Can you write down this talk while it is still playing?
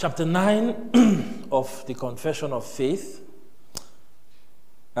Chapter 9 of the Confession of Faith.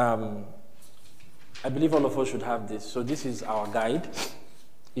 I believe all of us should have this. So this is our guide.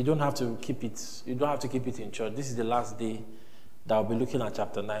 You don't have to keep it. You don't have to keep it in church. This is the last day that I'll be looking at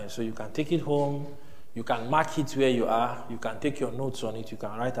chapter 9. So you can take it home. You can mark it where you are. You can take your notes on it. You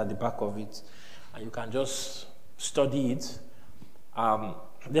can write at the back of it. And you can just study it.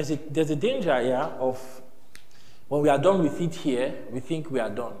 There's a danger here of when we are done with it here, we think we are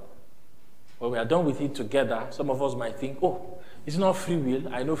done. When we are done with it together, some of us might think, oh, it's not free will.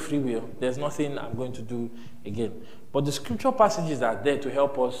 I know free will. There's nothing I'm going to do again. But the scripture passages are there to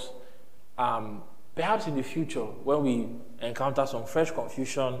help us, perhaps in the future, when we encounter some fresh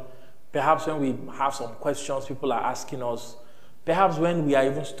confusion, perhaps when we have some questions people are asking us, perhaps when we are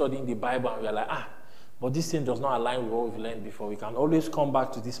even studying the Bible and we are like, but this thing does not align with what we've learned before. We can always come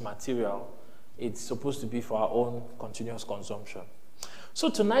back to this material. It's supposed to be for our own continuous consumption. So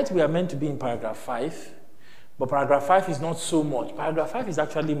tonight we are meant to be in paragraph 5, but paragraph 5 is not so much. Paragraph 5 is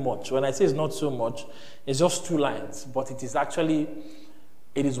actually much. When I say it's not so much, it's just 2 lines, but it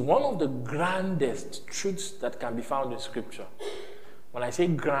is one of the grandest truths that can be found in Scripture. When I say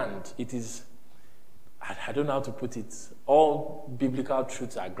grand, it is, I don't know how to put it. All biblical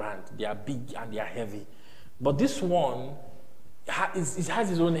truths are grand. They are big and they are heavy. But this one, it has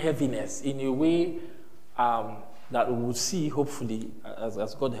its own heaviness in a way that we will see, hopefully,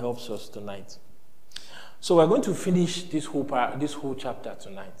 as God helps us tonight. So we're going to finish this whole chapter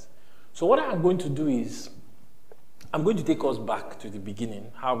tonight. So what I'm going to do is, I'm going to take us back to the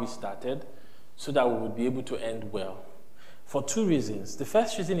beginning, how we started, so that we will be able to end well. For 2 reasons. The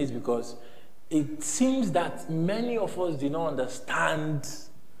first reason is because it seems that many of us do not understand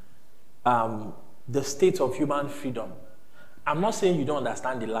the state of human freedom. I'm not saying you don't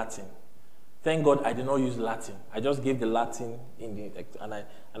understand the Latin. Thank God I did not use Latin. I just gave the Latin and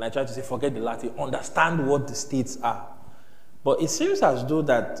I tried to say forget the Latin. Understand what the states are. But it seems as though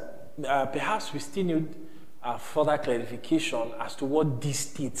that perhaps we still need further clarification as to what these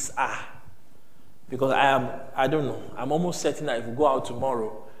states are. Because I don't know. I'm almost certain that if we go out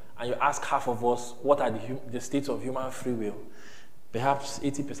tomorrow and you ask half of us what are the states of human free will, perhaps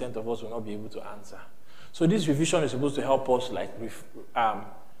 80% of us will not be able to answer. So this revision is supposed to help us,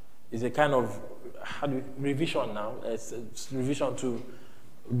 is a kind of revision now. It's revision to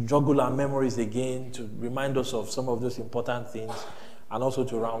juggle our memories again, to remind us of some of those important things, and also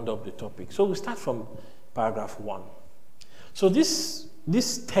to round up the topic. So we start from paragraph 1. So this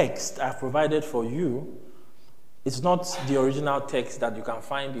text I've provided for you is not the original text that you can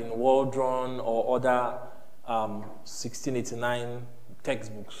find in Waldron or other 1689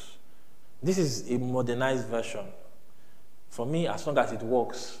 textbooks. This is a modernized version. For me, as long as it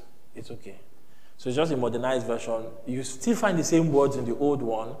works, it's okay. So it's just a modernized version. You still find the same words in the old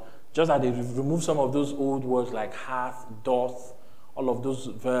one, just that they remove some of those old words like hath, doth, all of those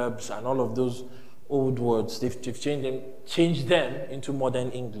verbs and all of those old words. They've changed them into modern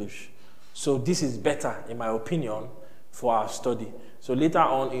English. So this is better, in my opinion, for our study. So later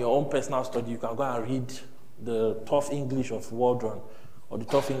on, in your own personal study, you can go and read the tough English of Waldron or the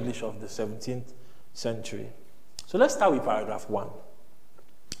tough English of the 17th century. So let's start with paragraph 1.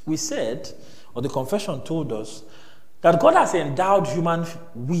 We said, or the confession told us, that God has endowed human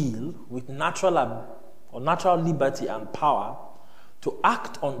will with natural liberty and power to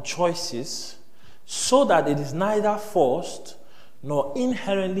act on choices so that it is neither forced nor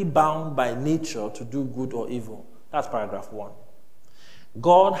inherently bound by nature to do good or evil. That's paragraph 1.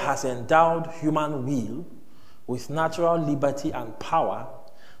 God has endowed human will with natural liberty and power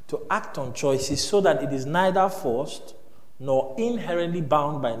to act on choices so that it is neither forced nor inherently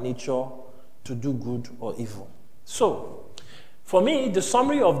bound by nature to do good or evil. So, for me, the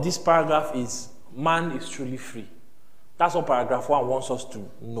summary of this paragraph is man is truly free. That's what paragraph 1 wants us to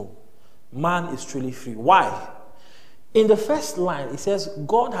know. Man is truly free. Why? In the first line, it says,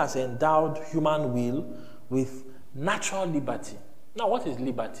 God has endowed human will with natural liberty. Now, what is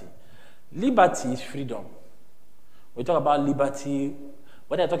liberty? Liberty is freedom. We talk about liberty.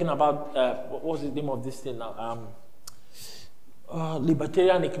 When they're talking about, what's the name of this thing now?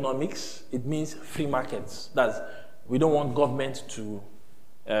 Libertarian economics, it means free markets. That's, we don't want government to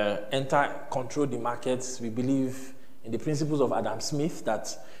control the markets. We believe in the principles of Adam Smith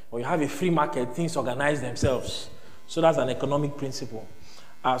that when you have a free market, things organize themselves. So that's an economic principle.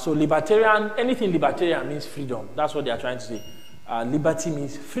 So libertarian, anything libertarian means freedom. That's what they are trying to say. Liberty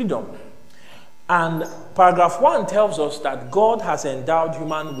means freedom. And paragraph 1 tells us that God has endowed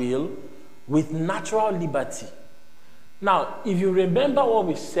human will with natural liberty. Now, if you remember what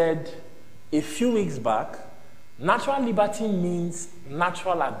we said a few weeks back, Natural liberty means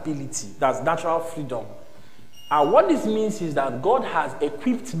natural ability. That's natural freedom. What this means is that God has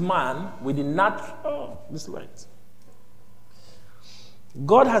equipped man with the this light.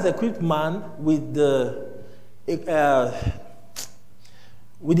 God has equipped man with the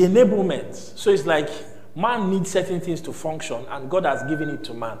enablement. So it's like man needs certain things to function, and God has given it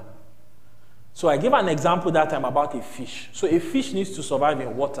to man. So I gave an example that time about a fish. So a fish needs to survive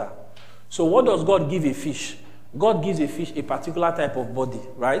in water. So what does God give a fish? God gives a fish a particular type of body,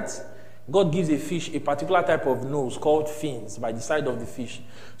 right? God gives a fish a particular type of nose called fins by the side of the fish,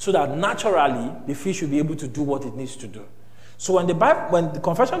 so that naturally the fish will be able to do what it needs to do. So when the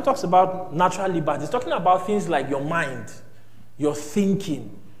confession talks about natural liberty, it's talking about things like your mind, your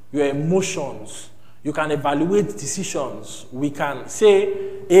thinking, your emotions. You can evaluate decisions. We can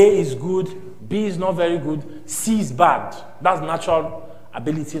say A is good, B is not very good, C is bad. That's natural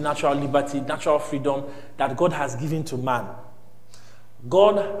ability, natural liberty, natural freedom that God has given to man.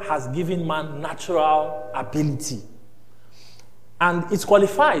 God has given man natural ability. And it's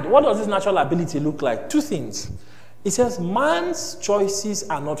qualified. What does this natural ability look like? Two things. It says man's choices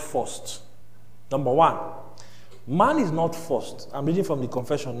are not forced. Number one, man is not forced. I'm reading from the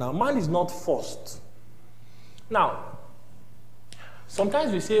confession now. Man is not forced. Now,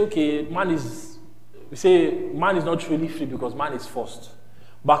 sometimes we say, okay, man is not really free because man is forced.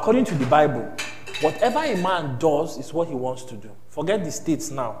 But according to the Bible, whatever a man does is what he wants to do. Forget the states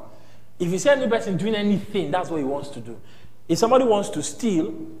now. If you see any person doing anything, that's what he wants to do. If somebody wants to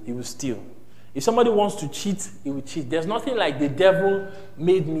steal, he will steal. If somebody wants to cheat, he will cheat. There's nothing like the devil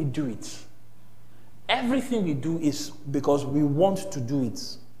made me do it. Everything we do is because we want to do it.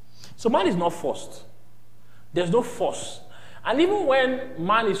 So man is not forced. There's no force. And even when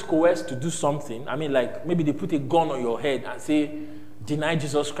man is coerced to do something, I mean, like maybe they put a gun on your head and say, deny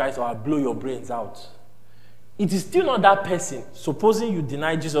Jesus Christ or I'll blow your brains out. It is still not that person. Supposing you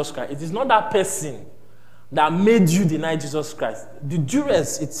deny Jesus Christ, it is not that person that made you deny Jesus Christ. The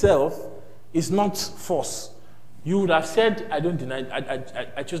duress itself is not force. You would have said,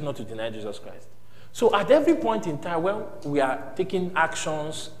 I choose not to deny Jesus Christ. So at every point in time when we are taking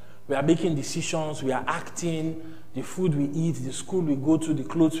actions, we are making decisions, we are acting, the food we eat, the school we go to, the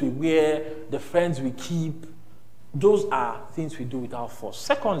clothes we wear, the friends we keep, those are things we do without force.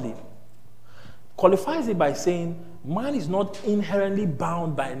 Secondly, qualifies it by saying man is not inherently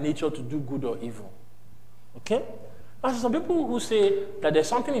bound by nature to do good or evil. Okay? Now, some people who say that there's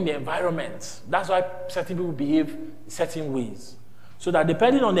something in the environment, that's why certain people behave certain ways. So that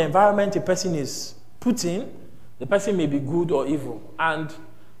depending on the environment a person is put in, the person may be good or evil. And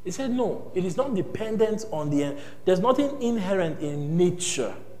he said, no, it is not dependent on there's nothing inherent in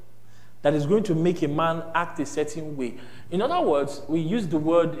nature that is going to make a man act a certain way. In other words, we used the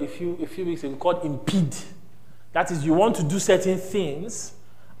word a few weeks ago called impede. That is, you want to do certain things,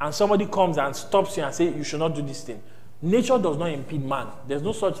 and somebody comes and stops you and says, you should not do this thing. Nature does not impede man. There's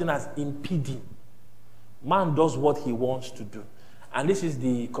no such thing as impeding. Man does what he wants to do. And this is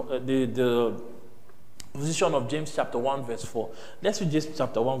the position of James chapter 1 verse 4. Let's read James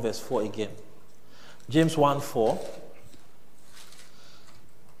chapter 1 verse 4 again. James 1:4.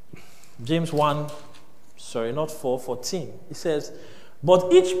 James 14. It says,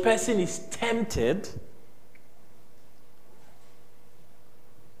 but each person is tempted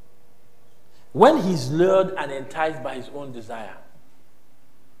when he's lured and enticed by his own desire.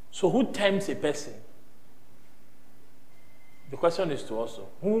 So who tempts a person? The question is to also,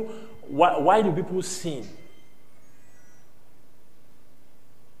 why do people sin?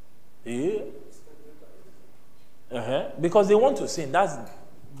 Yeah. Because they want to sin. That's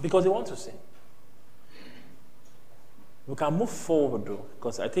because they want to sin. We can move forward though,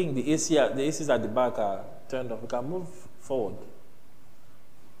 because I think the ACs at the back are turned off. We can move forward.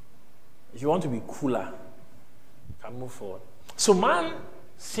 If you want to be cooler, you can move forward. So man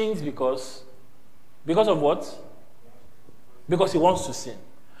sins because of what? Because he wants to sin.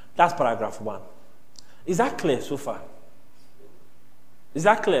 That's paragraph 1. Is that clear so far? Is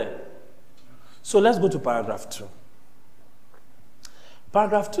that clear? So let's go to paragraph 2.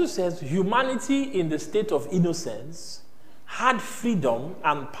 Paragraph 2 says, humanity in the state of innocence had freedom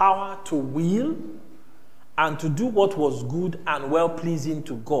and power to will and to do what was good and well-pleasing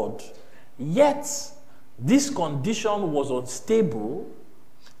to God. Yet, this condition was unstable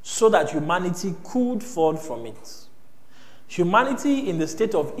so that humanity could fall from it. Humanity in the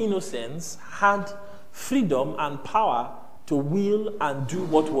state of innocence had freedom and power to will and do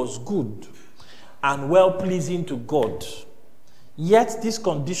what was good and well-pleasing to God. Yet this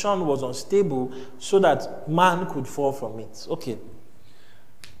condition was unstable so that man could fall from it. Okay.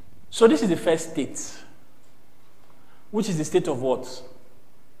 So this is the first state. which is the state of what?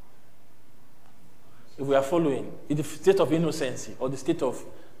 If we are following, is the state of innocency or the state of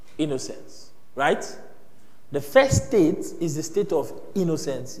innocence, right? The first state is the state of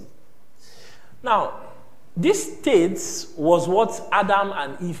innocency. Now, this state was what Adam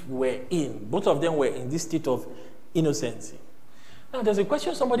and Eve were in. Both of them were in this state of innocency. Now, there's a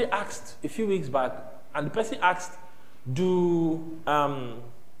question somebody asked a few weeks back, and the person asked, does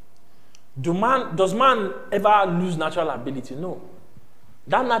man ever lose natural ability? No.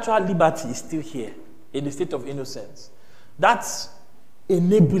 That natural liberty is still here in the state of innocence. That's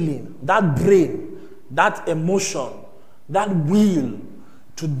enabling, that brain, that emotion, that will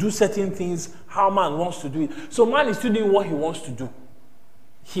to do certain things how man wants to do it. So man is still doing what he wants to do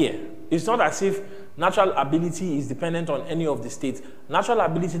here. It's not as if natural ability is dependent on any of the states. Natural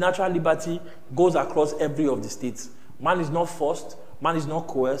ability, natural liberty goes across every of the states. Man is not forced, man is not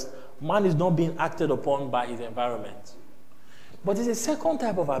coerced, man is not being acted upon by his environment. But there's a second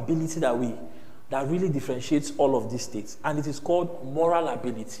type of ability that really differentiates all of these states, and it is called moral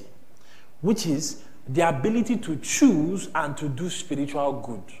ability, which is the ability to choose and to do spiritual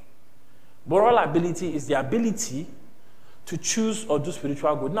good. Moral ability is the ability to choose or do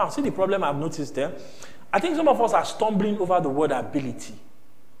spiritual good. Now, see the problem I've noticed there? I think some of us are stumbling over the word ability.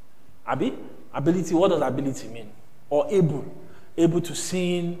 Abi? Ability, what does ability mean? Or able. Able to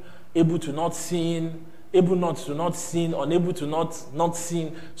sin, able to not sin, able not to not sin, unable to not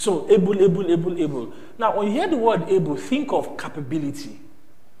sin. So, able. Now, when you hear the word able, think of capability.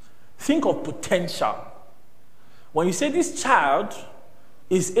 Think of potential. When you say this child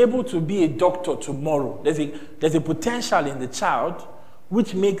is able to be a doctor tomorrow, there's a potential in the child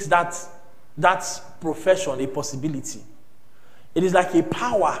which makes that profession a possibility. It is like a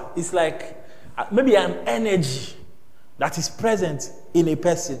power. It's like maybe an energy that is present in a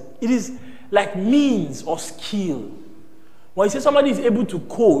person. It is like means or skill. When you say somebody is able to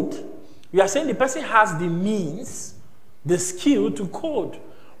code, you are saying the person has the means, the skill to code.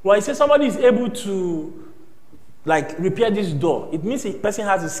 When you say somebody is able to repair this door, it means a person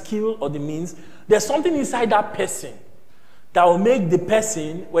has the skill or the means. There's something inside that person that will make the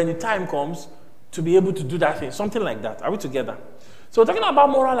person, when the time comes, to be able to do that thing. Something like that. Are we together? So we're talking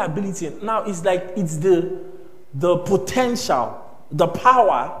about moral ability. Now, it's the potential, the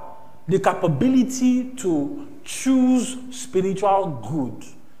power, the capability to choose spiritual good.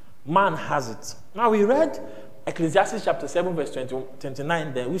 Man has it. Now, we read Ecclesiastes chapter 7, verse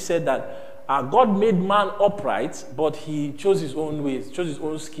 29, then we said that God made man upright, but he chose his own ways, chose his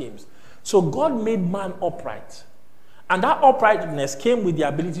own schemes. So God made man upright. And that uprightness came with the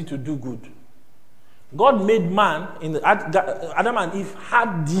ability to do good. God made man, Adam and Eve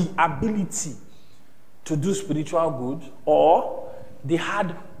had the ability to do spiritual good, or they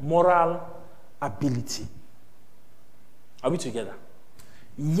had moral ability. Are we together?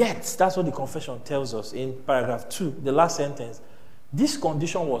 Yet, that's what the confession tells us in paragraph 2, the last sentence. This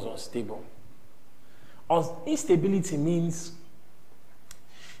condition was unstable. Instability means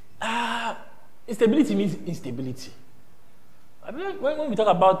instability means instability. I mean, when we talk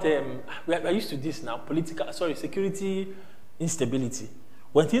about we're used to this now, security instability.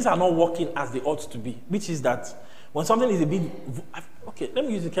 When things are not working as they ought to be, which is that when something is a bit let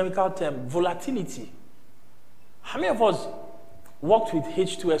me use the chemical term, volatility. How many of us worked with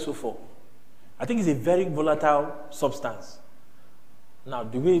H2SO4? I think it's a very volatile substance. Now,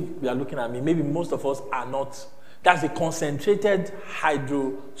 the way we are looking at me, maybe most of us are not. That's a concentrated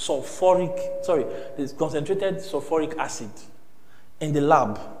concentrated sulfuric acid in the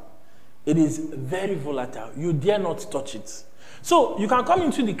lab. It is very volatile. You dare not touch it. So, you can come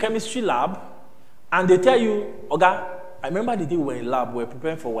into the chemistry lab and they tell you, Oga, I remember the day we were in lab, we were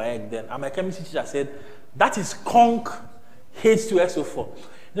preparing for WAEC then, and my chemistry teacher said, that is conc H2SO4. You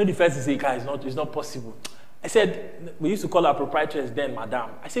know, the first thing say, guys, it's not possible. I said, we used to call our proprietors then Madam.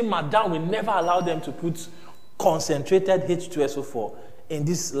 I said, Madam, we never allow them to put concentrated H2SO4 in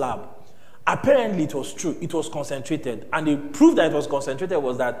this lab. Apparently, it was true. It was concentrated. And the proof that it was concentrated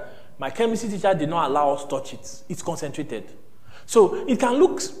was that my chemistry teacher did not allow us to touch it. It's concentrated. So it can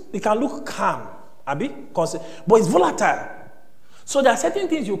look calm, Abi, but it's volatile. So there are certain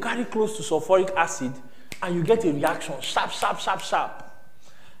things you carry close to sulfuric acid and you get a reaction, sharp.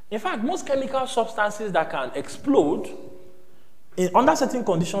 In fact, most chemical substances that can explode, under certain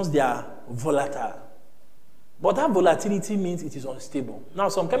conditions, they are volatile. But that volatility means it is unstable. Now,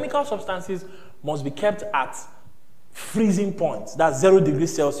 some chemical substances must be kept at freezing point. That's 0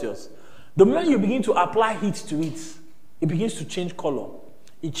 degrees Celsius. The moment you begin to apply heat to it, it begins to change color.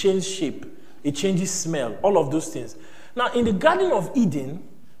 It changes shape. It changes smell. All of those things. Now, in the Garden of Eden,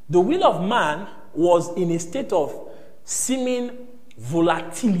 the will of man was in a state of seeming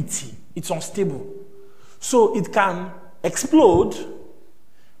volatility. It's unstable. So it can explode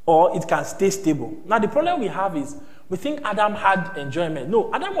or it can stay stable. Now the problem we have is we think Adam had enjoyment.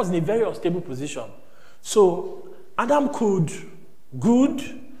 No, Adam was in a very unstable position. So Adam could good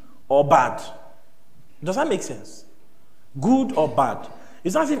or bad. Does that make sense? Good or bad.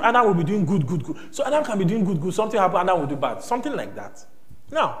 It's not as if Adam will be doing good. So Adam can be doing good. Something happen, Adam will do bad. Something like that.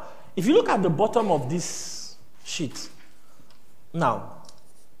 Now, if you look at the bottom of this sheet, now,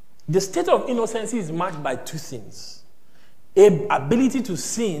 the state of innocency is marked by two things. Ability to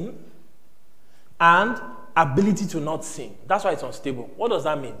sin and ability to not sin. That's why it's unstable. What does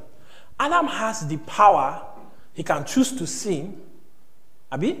that mean? Adam has the power. He can choose to sin.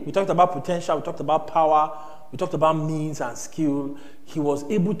 Abi? We talked about potential. We talked about power. We talked about means and skill. He was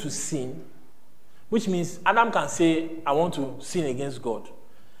able to sin, which means Adam can say, I want to sin against God.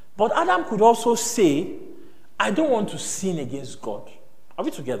 But Adam could also say, I don't want to sin against God. Are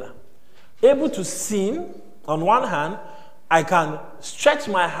we together? Able to sin, on one hand, I can stretch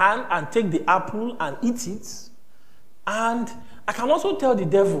my hand and take the apple and eat it. And I can also tell the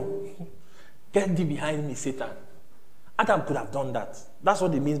devil, get thee behind me, Satan. Adam could have done that. That's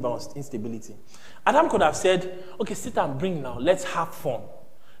what it means by instability. Adam could have said, okay, Satan, bring now. Let's have fun.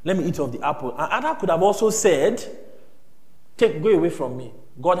 Let me eat of the apple. And Adam could have also said, go away from me.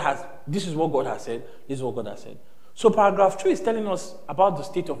 This is what God has said. This is what God has said. So paragraph 2 is telling us about the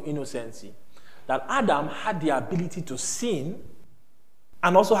state of innocency. That Adam had the ability to sin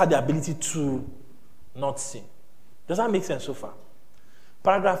and also had the ability to not sin. Does that make sense so far?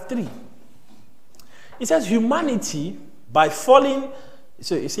 Paragraph 3. It says humanity, by falling,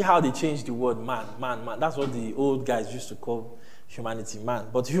 so you see how they changed the word man. That's what the old guys used to call humanity, man.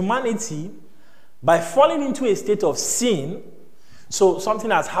 But humanity, by falling into a state of sin, so something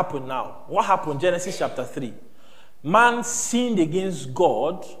has happened now. What happened? Genesis chapter 3. Man sinned against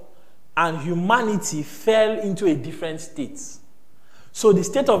God, and humanity fell into a different state. So the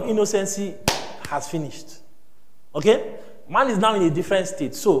state of innocency has finished. Okay? Man is now in a different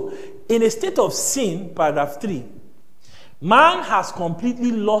state. So, in a state of sin, paragraph 3, man has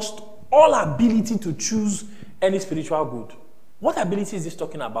completely lost all ability to choose any spiritual good. What ability is this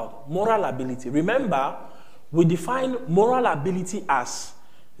talking about? Moral ability. Remember, we define moral ability as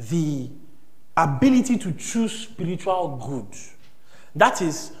the ability to choose spiritual good. That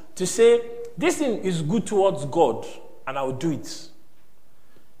is to say, this thing is good towards God, and I will do it.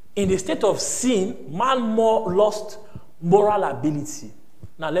 In the state of sin, man more lost moral ability.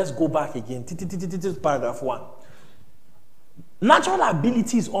 Now let's go back again. Paragraph 1. Natural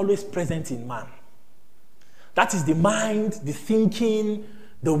ability is always present in man. That is the mind, the thinking,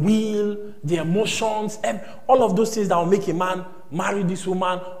 the will, the emotions, and all of those things that will make a man marry this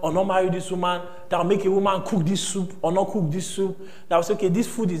woman or not marry this woman, that will make a woman cook this soup or not cook this soup, that will say, okay, this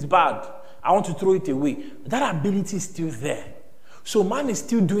food is bad, I want to throw it away. That ability is still there. So man is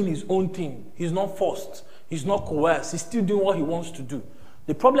still doing his own thing. He's not forced. He's not coerced. He's still doing what he wants to do.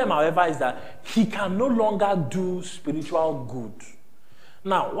 The problem, however, is that he can no longer do spiritual good.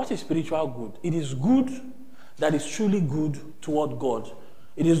 Now, what is spiritual good? It is good that is truly good toward God.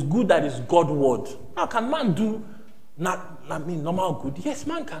 It is good that is Godward. Now, can man do normal good? Yes,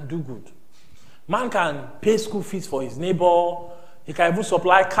 man can do good. Man can pay school fees for his neighbor. He can even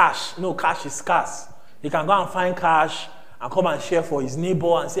supply cash. No, cash is scarce. He can go and find cash and come and share for his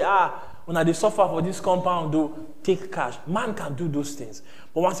neighbor and say, when they suffer for this compound, do take cash. Man can do those things.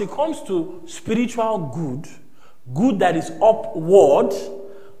 But once it comes to spiritual good, good that is upward,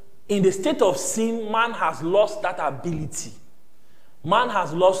 in the state of sin, man has lost that ability. Man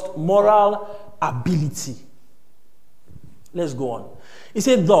has lost moral ability. Let's go on. He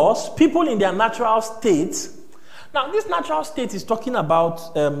said, thus, people in their natural state. Now, this natural state is talking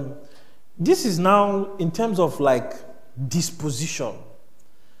about, this is now in terms of like disposition.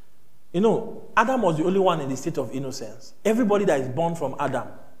 You know, Adam was the only one in the state of innocence. Everybody that is born from Adam,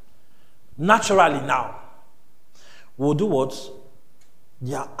 naturally now, will do what?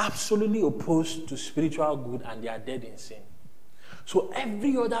 They are absolutely opposed to spiritual good and they are dead in sin. So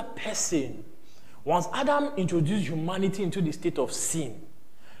every other person, once Adam introduced humanity into the state of sin,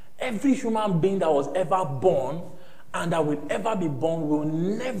 every human being that was ever born and that will ever be born will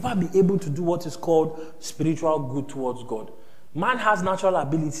never be able to do what is called spiritual good towards God. Man has natural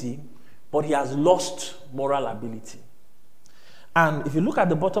ability, but he has lost moral ability. And if you look at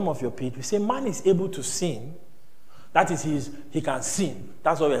the bottom of your page, we say man is able to sin. That is, he can sin.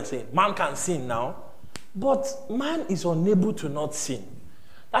 That's what we are saying. Man can sin now, but man is unable to not sin.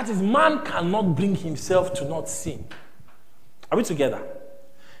 That is, man cannot bring himself to not sin. Are we together?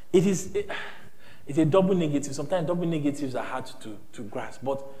 It It's a double negative. Sometimes double negatives are hard to grasp.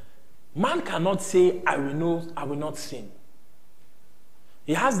 But man cannot say, I will not sin.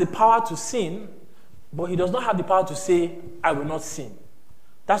 He has the power to sin, but he does not have the power to say, I will not sin.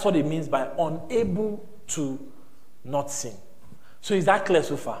 That's what it means by unable to not sin. So is that clear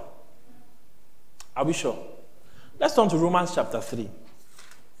so far? Are we sure? Let's turn to Romans chapter 3.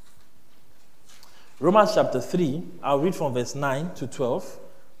 Romans chapter 3, I'll read from verse 9 to 12.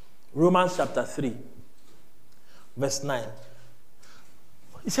 Romans chapter 3, verse 9.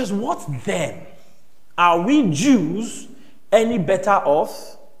 It says, what then? Are we Jews any better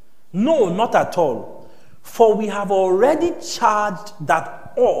off? No, not at all. For we have already charged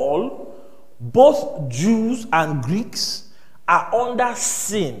that all, both Jews and Greeks, are under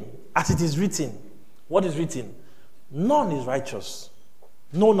sin, as it is written. What is written? None is righteous.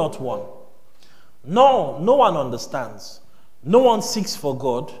 No, not one. No one understands. No one seeks for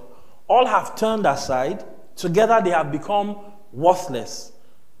God. All have turned aside. Together they have become worthless.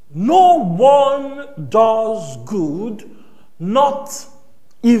 No one does good, not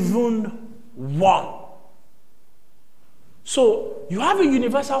even one. So you have a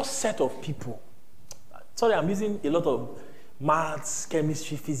universal set of people. Sorry, I'm using a lot of maths,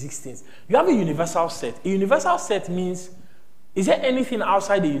 chemistry, physics things. You have a universal set. A universal set means, is there anything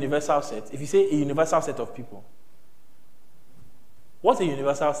outside the universal set? If you say a universal set of people. What's a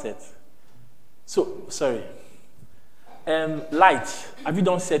universal set? So, sorry. Light. Have you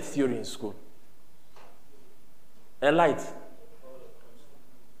done set theory in school? Light.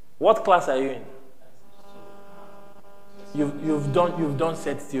 What class are you in? You've done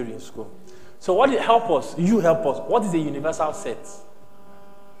set theory in school. So what help us? You help us. What is a universal set?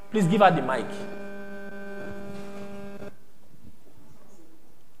 Please give her the mic.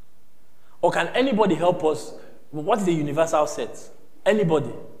 Or can anybody help us? What is a universal set?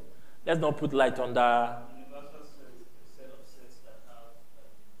 Anybody? Let's not put light on the... Universal set is a set of sets that have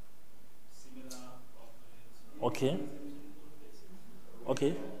similar components. Okay.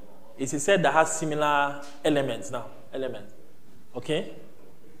 Okay. It's a set that has similar elements now. Elements. Okay.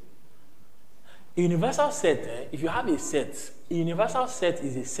 A universal set, if you have a set, a universal set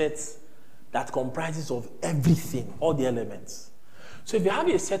is a set that comprises of everything, all the elements. So if you have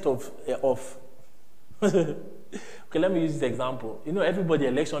a set of okay, let me use this example. You know, everybody,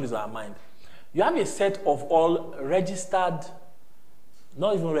 election is our mind. You have a set of all registered,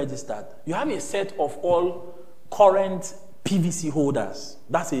 not even registered. You have a set of all current PVC holders.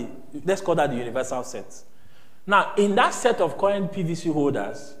 Let's call that the universal set. Now, in that set of current PVC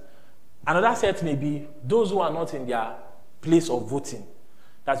holders, another set may be those who are not in their place of voting,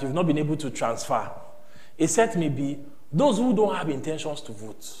 that you've not been able to transfer. A set may be those who don't have intentions to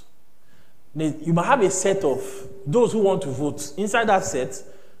vote. You might have a set of those who want to vote. Inside that set,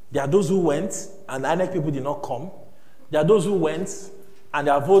 there are those who went and the INEC people did not come. There are those who went and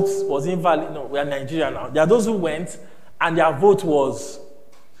their vote was invalid. No, we are Nigeria now. There are those who went and their vote was...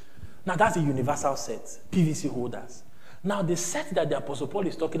 Now that's a universal set, PVC holders. Now the set that the Apostle Paul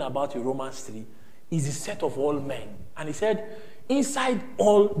is talking about in Romans 3 is the set of all men. And he said, inside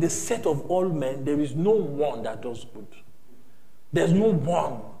all the set of all men, there is no one that does good. There's no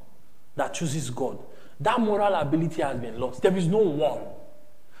one that chooses God. That moral ability has been lost. There is no one.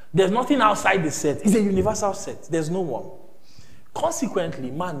 There's nothing outside the set. It's a universal set. There's no one.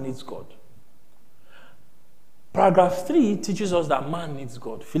 Consequently, man needs God. Paragraph 3 teaches us that man needs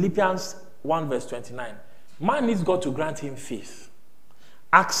God. Philippians 1 verse 29. Man needs God to grant him faith.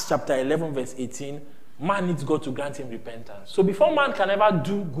 Acts chapter 11 verse 18. Man needs God to grant him repentance. So before man can ever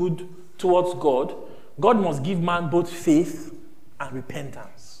do good towards God, God must give man both faith and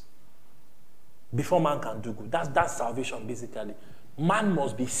repentance. Before man can do good. That's salvation basically. Man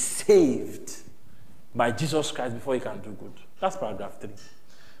must be saved by Jesus Christ before he can do good. That's paragraph 3.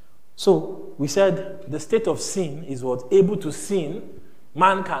 So we said the state of sin is what? Able to sin.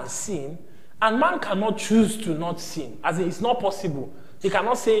 Man can sin. And man cannot choose to not sin. As in, it's not possible. He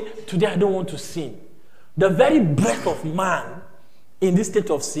cannot say, today I don't want to sin. The very breath of man in this state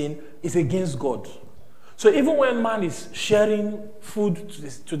of sin is against God. So even when man is sharing food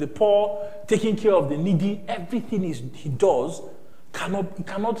to the poor, taking care of the needy, everything he does cannot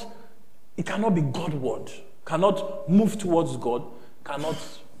be Godward, cannot move towards God, cannot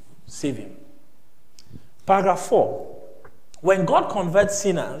save him. Paragraph 4. When God converts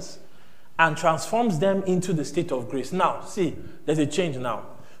sinners and transforms them into the state of grace. Now, see, there's a change now.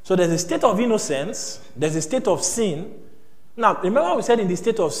 So there's a state of innocence, there's a state of sin. Now, remember we said in the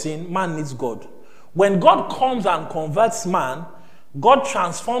state of sin, man needs God. When God comes and converts man, God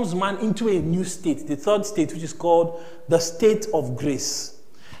transforms man into a new state, the third state, which is called the state of grace.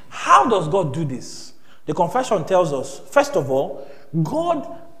 How does God do this? The confession tells us, first of all,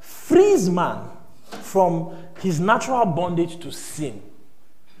 God frees man from his natural bondage to sin.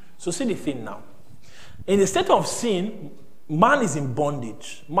 So see the thing now. In the state of sin, man is in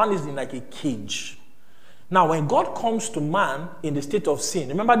bondage. Man is in like a cage. Now, when God comes to man in the state of sin,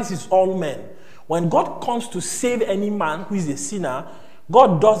 remember this is all men. When God comes to save any man who is a sinner,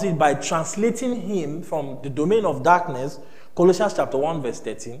 God does it by translating him from the domain of darkness, Colossians chapter 1 verse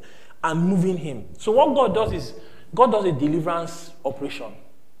 13, and moving him. So what God does is, God does a deliverance operation.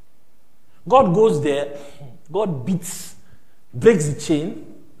 God goes there, God breaks the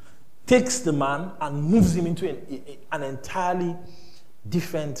chain, takes the man and moves him into an entirely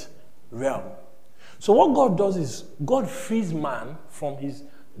different realm. So what God does is, God frees man from his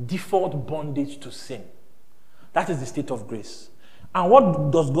default bondage to sin. That is the state of grace. And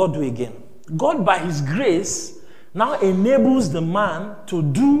what does God do again? God, by his grace, now enables the man to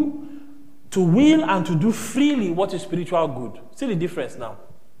will and to do freely what is spiritual good. See the difference now.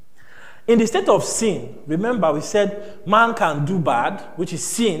 In the state of sin, remember we said man can do bad, which is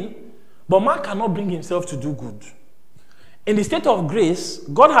sin, but man cannot bring himself to do good. In the state of grace,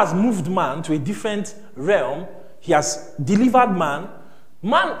 God has moved man to a different realm. He has delivered man.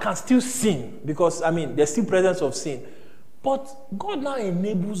 Man can still sin because, there's still presence of sin. But God now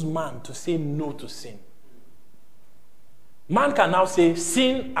enables man to say no to sin. Man can now say,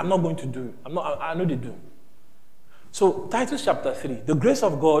 sin, I'm not going to do. I know they do. So, Titus chapter 3, the grace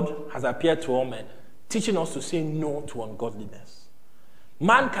of God has appeared to all men, teaching us to say no to ungodliness.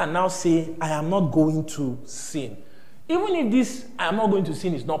 Man can now say, I am not going to sin. Even if this I am not going to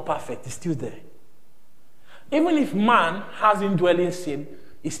sin is not perfect, it's still there. Even if man has indwelling sin,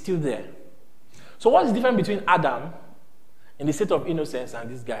 it's still there. So what's the difference between Adam in the state of innocence and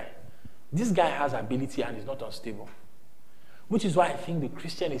this guy? This guy has ability and is not unstable. Which is why I think the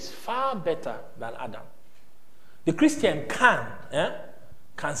Christian is far better than Adam. The Christian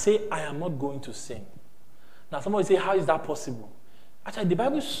can say, I am not going to sin. Now somebody say, how is that possible? Actually, the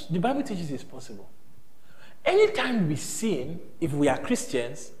Bible teaches it's possible. Anytime we sin, if we are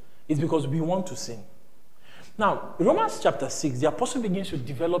Christians, it's because we want to sin. Now, in Romans chapter 6, the apostle begins to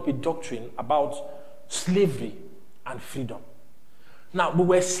develop a doctrine about slavery and freedom. Now, we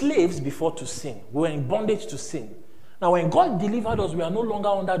were slaves before to sin. We were in bondage to sin. Now, when God delivered us, we are no longer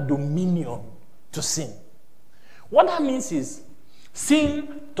under dominion to sin. What that means is,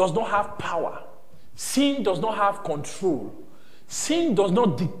 sin does not have power. Sin does not have control. Sin does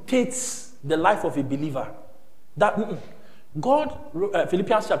not dictate the life of a believer. God,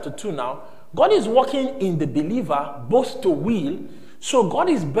 Philippians chapter 2 now, God is working in the believer both to will, so God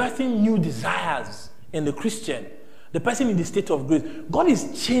is birthing new desires in the Christian, the person in the state of grace. God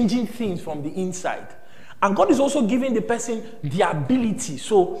is changing things from the inside. And God is also giving the person the ability.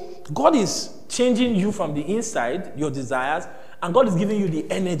 So God is changing you from the inside, your desires, and God is giving you the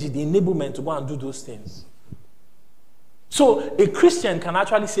energy, the enablement to go and do those things. So a Christian can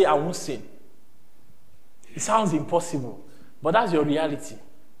actually say, I won't sin. It sounds impossible, but that's your reality.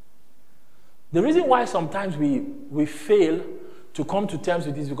 The reason why sometimes we fail to come to terms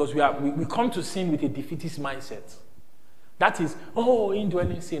with this is because we come to sin with a defeatist mindset. That is,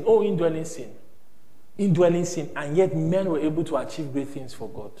 indwelling sin, indwelling sin. Indwelling sin, and yet men were able to achieve great things for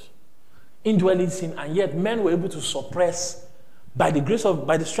God. Indwelling sin, and yet men were able to suppress, by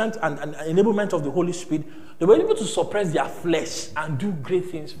the strength and enablement of the Holy Spirit, they were able to suppress their flesh and do great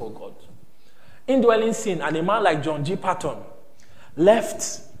things for God. Indwelling sin, and a man like John G. Paton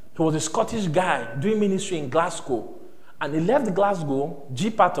left. He was a Scottish guy doing ministry in Glasgow. And he left Glasgow,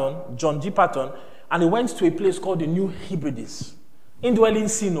 John G. Paton, and he went to a place called the New Hebrides. Indwelling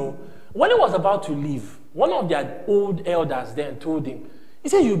sin. When he was about to leave, one of their old elders then told him, he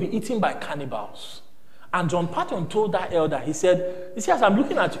said, you'll be eaten by cannibals. And John Paton told that elder, he said, as I'm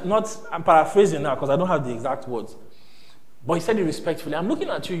looking at you, I'm paraphrasing now because I don't have the exact words, but he said it respectfully, I'm looking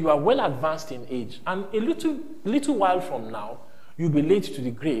at you, you are well advanced in age, and a little while from now, you'll be laid to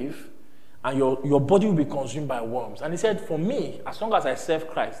the grave, and your body will be consumed by worms. And he said, for me, as long as I serve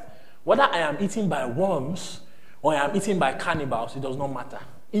Christ, whether I am eaten by worms or I am eaten by cannibals, it does not matter.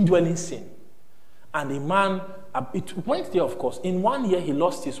 Indwelling sin. And a man, it went there, of course. In 1 year, he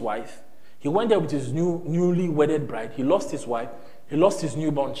lost his wife. He went there with his newly wedded bride. He lost his wife. He lost his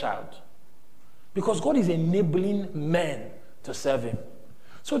newborn child. Because God is enabling men to serve him.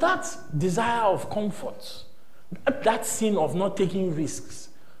 So that desire of comfort, that sin of not taking risks,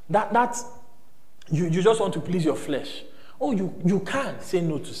 that you just want to please your flesh. You can say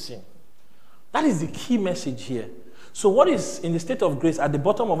no to sin. That is the key message here. So what is in the state of grace at the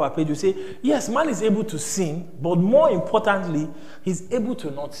bottom of our page, you say, yes, man is able to sin, but more importantly, he's able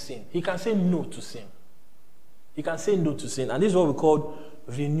to not sin. He can say no to sin. He can say no to sin. And this is what we call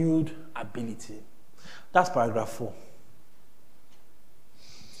renewed ability. That's paragraph 4.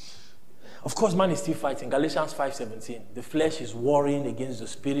 Of course, man is still fighting. Galatians 5:17. The flesh is warring against the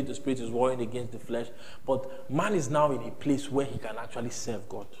spirit is warring against the flesh. But man is now in a place where he can actually serve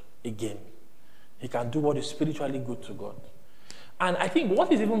God again. He can do what is spiritually good to God. And I think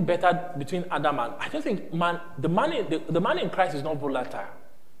what is even better between Adam and I don't think the man in Christ is not volatile.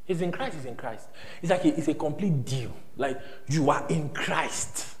 He's in Christ, he's in Christ. It's like it's a complete deal. Like you are in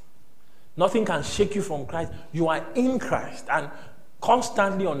Christ. Nothing can shake you from Christ. You are in Christ. And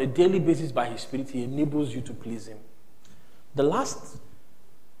constantly on a daily basis by his spirit, he enables you to please him. The last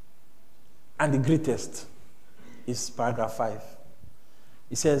and the greatest is paragraph 5.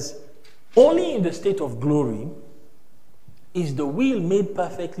 It says, only in the state of glory is the will made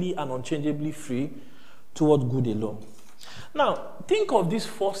perfectly and unchangeably free toward good alone. Now, think of these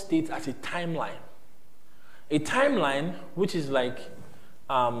 4 states as a timeline. A timeline which is like,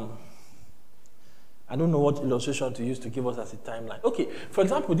 I don't know what illustration to use to give us as a timeline. Okay, for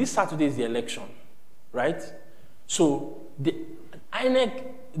example, this Saturday is the election, right? So the INEC,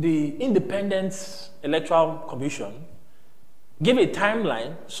 the Independent Electoral Commission, gave a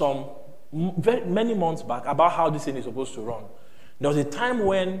timeline many months back about how this thing is supposed to run. There was a time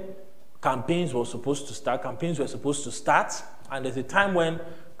when campaigns were supposed to start, and there's a time when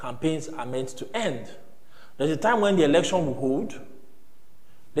campaigns are meant to end. There's a time when the election will hold.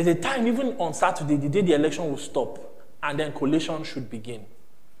 There's a time, even on Saturday, the day the election will stop, and then collation should begin.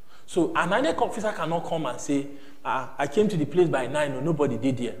 So an INEC officer cannot come and say, I came to the place by 9, or nobody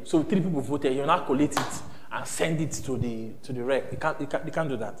did here. So 3 people voted, you now collate it and send it to the rec. They can't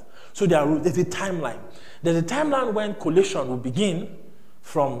do that. So there's a timeline. There's a timeline when collation will begin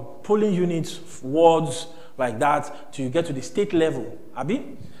from polling units, wards, like that, till you get to the state level.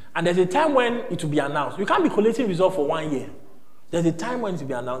 Abi? And there's a time when it will be announced. You can't be collating results for 1 year. There's a time when it will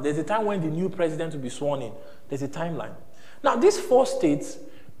be announced. There's a time when the new president will be sworn in. There's a timeline. Now, these 4 states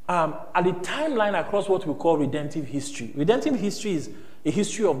are the timeline across what we call redemptive history. Redemptive history is a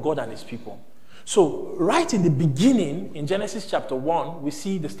history of God and his people. So, right in the beginning, in Genesis chapter 1, we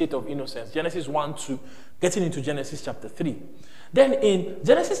see the state of innocence. Genesis 1-2, getting into Genesis chapter 3. Then in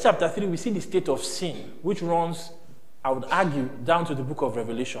Genesis chapter 3, we see the state of sin, which runs, I would argue, down to the book of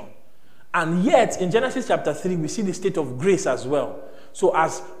Revelation. And yet, in Genesis chapter 3, we see the state of grace as well. So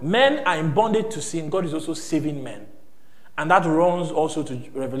as men are in bondage to sin, God is also saving men. And that runs also to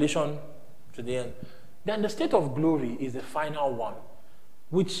Revelation to the end. Then the state of glory is the final one,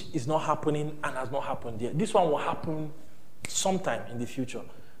 which is not happening and has not happened yet. This one will happen sometime in the future,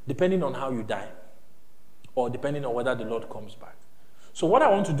 depending on how you die, or depending on whether the Lord comes back. So what I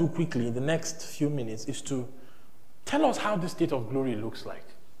want to do quickly in the next few minutes is to tell us how the state of glory looks like.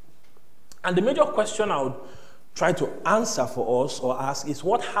 And the major question I would try to answer for us or ask is,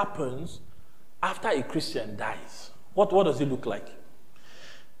 what happens after a Christian dies? What does it look like?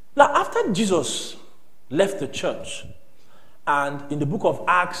 Now, after Jesus left the church, and in the book of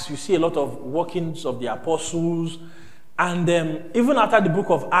Acts, you see a lot of workings of the apostles, and even after the book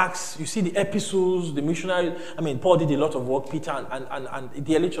of Acts, you see the epistles, the missionary. Paul did a lot of work, Peter, and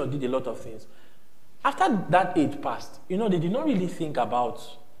the early church did a lot of things. After that age passed, they did not really think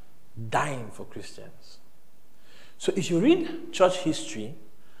about dying for Christians. So if you read church history,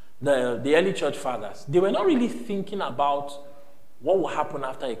 the early church fathers, they were not really thinking about what will happen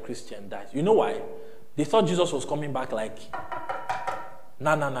after a Christian dies. You know why? They thought Jesus was coming back like,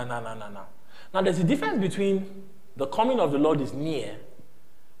 nah. Now there's a difference between the coming of the Lord is near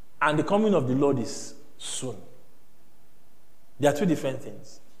and the coming of the Lord is soon. They are 2 different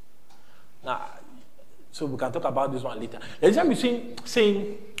things. Now, so we can talk about this one later. There's a difference between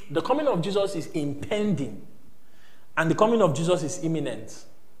saying the coming of Jesus is impending and the coming of Jesus is imminent.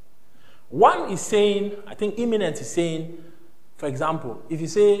 One is saying, I think imminent is saying, for example, if you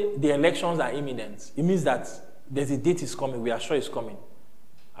say the elections are imminent, it means that there's a date is coming, we are sure it's coming.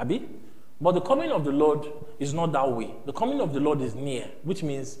 Abi? But the coming of the Lord is not that way. The coming of the Lord is near, which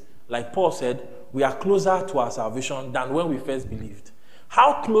means, like Paul said, we are closer to our salvation than when we first believed.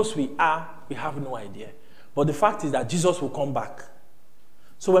 How close we are, we have no idea. But the fact is that Jesus will come back.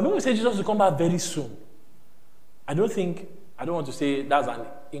 So when people say Jesus will come back very soon, I don't want to say that's an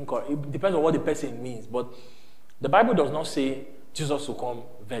incorrect. It depends on what the person means. But the Bible does not say Jesus will come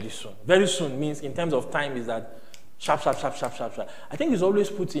very soon. Very soon means in terms of time is that sharp. I think it's always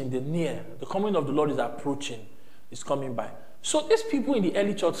put in the near. The coming of the Lord is approaching. It's coming by. So these people in the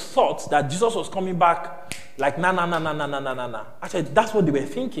early church thought that Jesus was coming back Like, nah. I said, that's what they were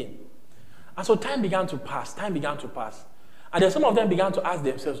thinking. And so time began to pass. And then some of them began to ask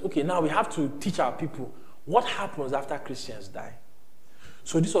themselves, okay, now we have to teach our people what happens after Christians die.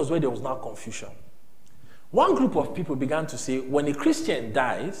 So this was where there was now confusion. One group of people began to say, when a Christian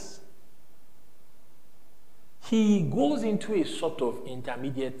dies, he goes into a sort of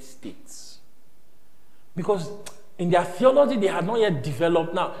intermediate state. Because in their theology, they had not yet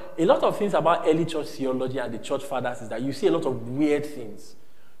developed. Now, a lot of things about early church theology and the church fathers is that you see a lot of weird things.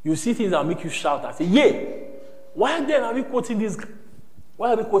 You see things that will make you shout and say, yeah, why then are we quoting these?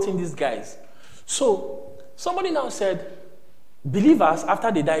 Why are we quoting these guys? So somebody now said, believers,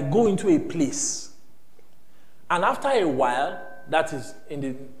 after they die, go into a place. And after a while, that is,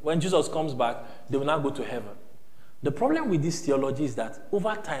 when Jesus comes back, they will now go to heaven. The problem with this theology is that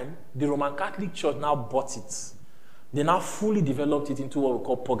over time, the Roman Catholic Church now bought it. They now fully developed it into what we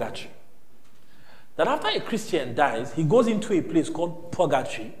call purgatory. That after a Christian dies, he goes into a place called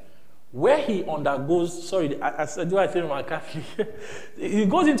purgatory, where he undergoes, sorry, I said Roman Catholic? He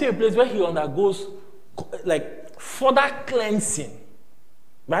goes into a place where he undergoes like further cleansing,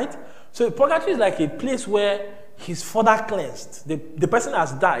 right? So purgatory is like a place where he's further cleansed. The person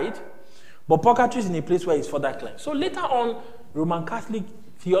has died, but purgatory is in a place where he's further cleansed. So later on, Roman Catholic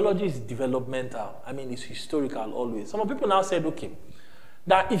theology is developmental. I mean, it's historical always. Some people now said, okay,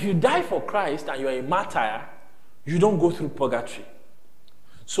 that if you die for Christ and you're a martyr, you don't go through purgatory.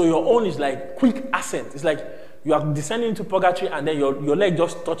 So your own is like quick ascent. It's like you are descending into purgatory and then your leg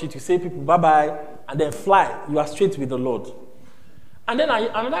just touch it. You say people bye-bye and then fly. You are straight with the Lord. And then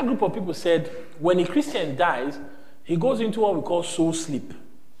another group of people said, when a Christian dies, he goes into what we call soul sleep.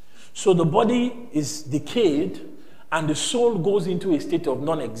 So the body is decayed and the soul goes into a state of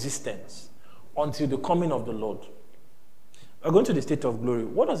non-existence until the coming of the Lord. We're going to the state of glory.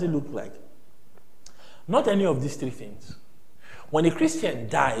 What does it look like? Not any of these three things. When a Christian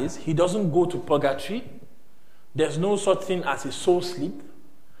dies, he doesn't go to purgatory. There's no such thing as a soul sleep.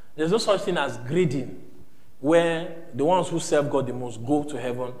 There's no such thing as grading, where the ones who serve God the most go to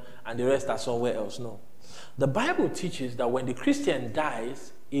heaven and the rest are somewhere else. No. The Bible teaches that when the Christian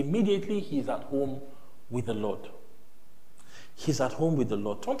dies, immediately he is at home with the Lord. He's at home with the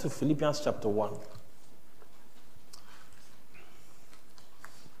Lord. Turn to Philippians chapter 1.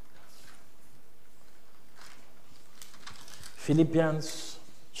 Philippians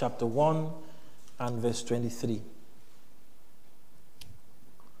chapter 1 and verse 23.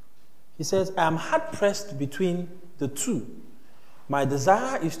 He says, I am hard pressed between the two. My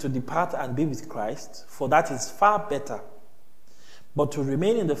desire is to depart and be with Christ, for that is far better. But to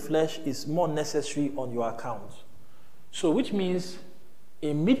remain in the flesh is more necessary on your account. So which means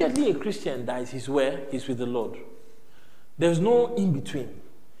immediately a Christian dies, he's where? He's with the Lord. There's no in between.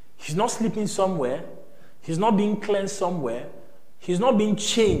 He's not sleeping somewhere. He's not being cleansed somewhere. He's not being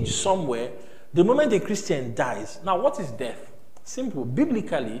changed somewhere. The moment a Christian dies. Now, what is death? Simple.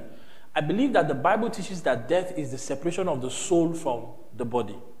 Biblically, I believe that the Bible teaches that death is the separation of the soul from the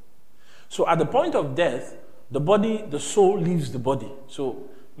body. So at the point of death, the soul leaves the body. So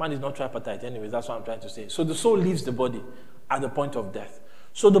man is not tripartite anyways, that's what I'm trying to say. So the soul leaves the body at the point of death.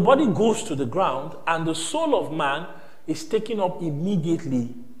 So the body goes to the ground and the soul of man is taken up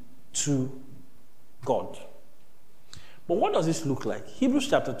immediately to God. But what does this look like? Hebrews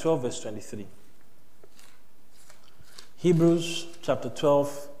chapter 12 verse 23. Hebrews chapter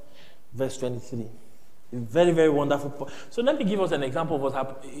 12 verse 23. A very, very wonderful. So let me give us an example of what's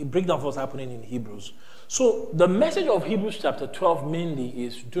happening, a breakdown of what's happening in Hebrews. So the message of Hebrews chapter 12 mainly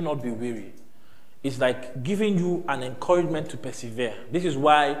is do not be weary. It's like giving you an encouragement to persevere. This is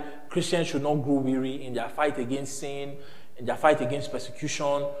why Christians should not grow weary in their fight against sin, in their fight against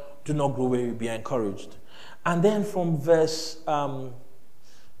persecution. Do not grow weary, be encouraged. And then from verse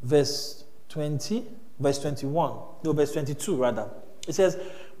 22 rather, it says,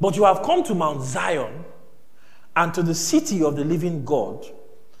 but you have come to Mount Zion and to the city of the living God,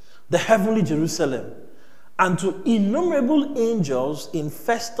 the heavenly Jerusalem, and to innumerable angels in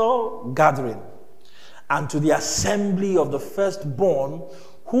festal gathering, and to the assembly of the firstborn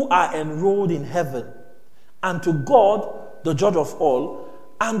who are enrolled in heaven, and to God, the judge of all,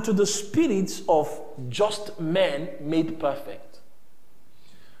 and to the spirits of just men made perfect.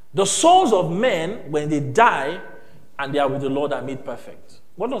 The souls of men, when they die and they are with the Lord, are made perfect.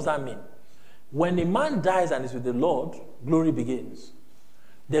 What does that mean? When a man dies and is with the Lord, glory begins.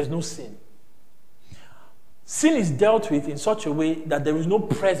 There's no sin. Sin is dealt with in such a way that there is no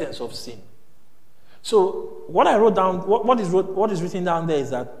presence of sin. So what I wrote down, what is written down there is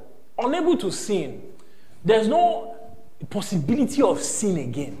that unable to sin, there's no possibility of sin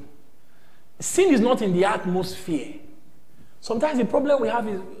again. Sin is not in the atmosphere. Sometimes the problem we have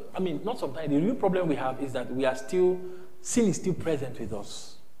is, not sometimes, the real problem we have is that sin is still present with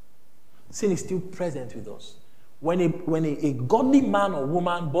us. Sin is still present with us. When a godly man or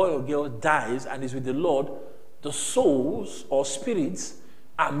woman, boy or girl dies and is with the Lord, the souls or spirits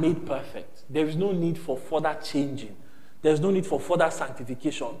are made perfect. There is no need for further changing. There's no need for further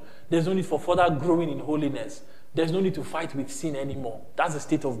sanctification. There's no need for further growing in holiness. There's no need to fight with sin anymore. That's the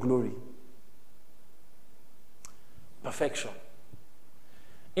state of glory. Perfection.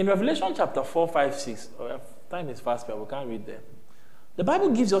 In Revelation chapter 4, 5, 6, time is fast, but we can't read them. The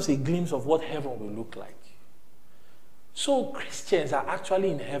Bible gives us a glimpse of what heaven will look like. So Christians are actually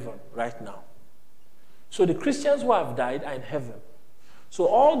in heaven right now. So the Christians who have died are in heaven. So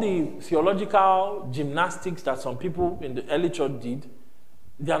all the theological gymnastics that some people in the early church did,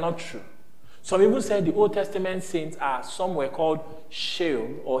 they are not true. Some even said the Old Testament saints are somewhere called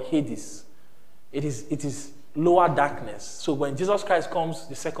Sheol or Hades. It is lower darkness. So when Jesus Christ comes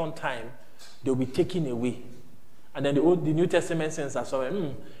the second time, they'll be taken away. And then the New Testament saints are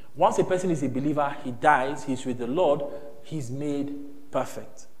somewhere. Once a person is a believer, he dies, he's with the Lord, he's made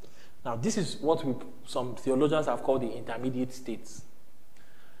perfect. Now, this is what some theologians have called the intermediate states.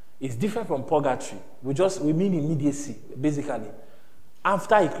 It's different from purgatory. We mean immediacy, basically.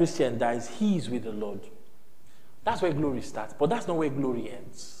 After a Christian dies, he is with the Lord. That's where glory starts, but that's not where glory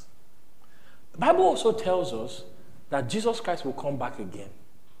ends. The Bible also tells us that Jesus Christ will come back again.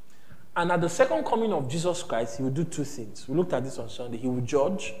 And at the second coming of Jesus Christ, he will do two things. We looked at this on Sunday. He will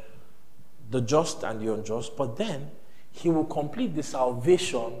judge the just and the unjust, but then he will complete the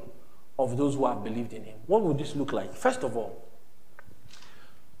salvation of those who have believed in him. What will this look like? First of all,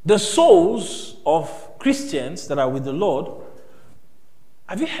 the souls of Christians that are with the Lord,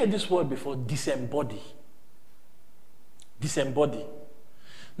 have you heard this word before? Disembody. Disembody.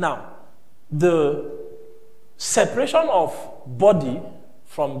 Now, the separation of body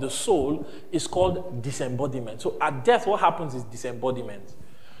from the soul is called disembodiment. So at death, what happens is disembodiment.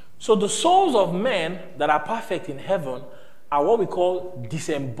 So the souls of men that are perfect in heaven are what we call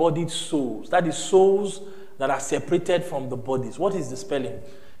disembodied souls. That is souls that are separated from the bodies. What is the spelling?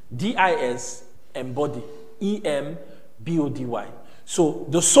 D-I-S, embody, E-M-B-O-D-Y. So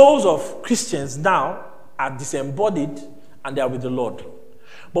the souls of Christians now are disembodied and they are with the Lord.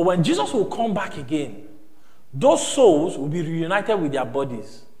 But when Jesus will come back again, those souls will be reunited with their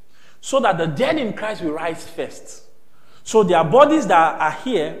bodies so that the dead in Christ will rise first. So their bodies that are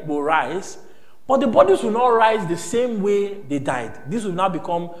here will rise, but the bodies will not rise the same way they died. These will now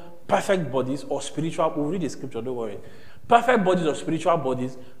become perfect bodies or spiritual. We'll read the scripture, don't worry. Perfect bodies or spiritual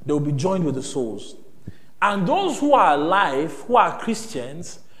bodies, they will be joined with the souls. And those who are alive, who are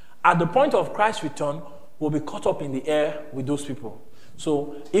Christians, at the point of Christ's return, will be caught up in the air with those people.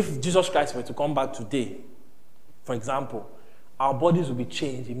 So if Jesus Christ were to come back today, for example, our bodies will be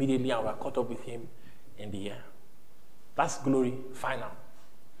changed immediately and we are caught up with him in the air. That's glory final.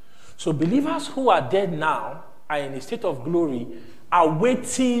 So believers who are dead now are in a state of glory,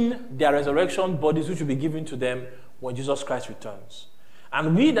 awaiting their resurrection bodies which will be given to them when Jesus Christ returns.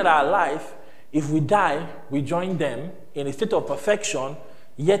 And we that are alive, if we die, we join them in a state of perfection,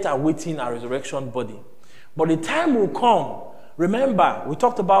 yet awaiting our resurrection body. But the time will come. Remember, we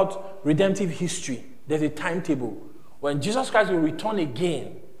talked about redemptive history. There's a timetable when Jesus Christ will return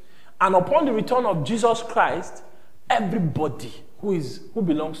again. And upon the return of Jesus Christ, everybody who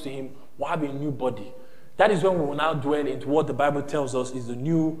belongs to him will have a new body. That is when we will now dwell into what the Bible tells us is the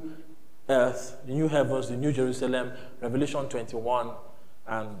new earth, the new heavens, the new Jerusalem, Revelation 21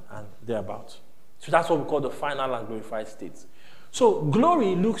 and thereabouts. So that's what we call the final and glorified states. So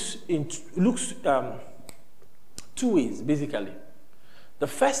glory looks two ways, basically. The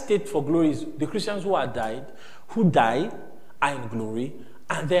first state for glory is the Christians who die are in glory,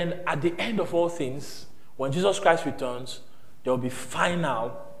 and then at the end of all things, when Jesus Christ returns, there will be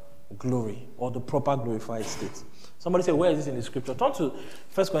final glory, or the proper glorified state. Somebody say, where is this in the scripture? Turn to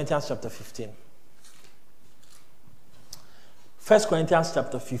 1 Corinthians chapter 15. 1 Corinthians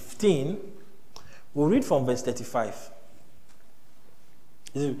chapter 15, we'll read from verse 35.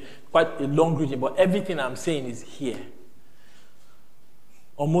 This is quite a long reading, but everything I'm saying is here.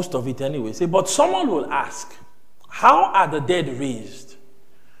 Or most of it anyway. Say, but someone will ask, how are the dead raised?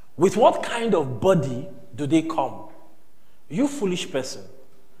 With what kind of body do they come? You foolish person.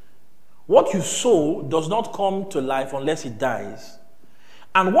 What you sow does not come to life unless it dies.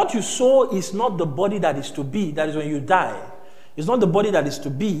 And what you sow is not the body that is to be, that is when you die. It's not the body that is to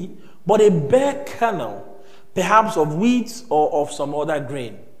be, but a bare kernel, perhaps of wheat or of some other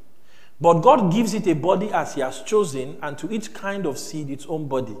grain. But God gives it a body as he has chosen, and to each kind of seed its own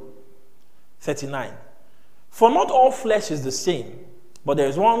body. 39. For not all flesh is the same, but there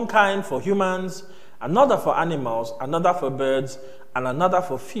is one kind for humans, another for animals, another for birds, and another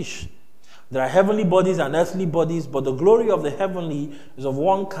for fish. There are heavenly bodies and earthly bodies, but the glory of the heavenly is of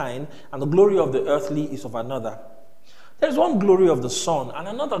one kind, and the glory of the earthly is of another. There is one glory of the sun, and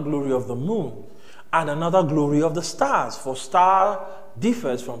another glory of the moon, and another glory of the stars, for star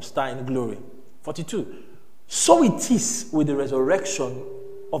differs from star in glory. 42. So it is with the resurrection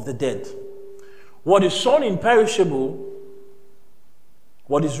of the dead. What is sown imperishable,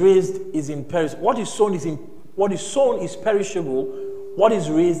 what is raised is imperishable. What is sown is perishable, what is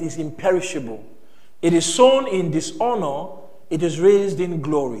raised is imperishable. It is sown in dishonor, it is raised in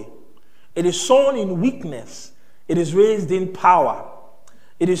glory. It is sown in weakness, it is raised in power.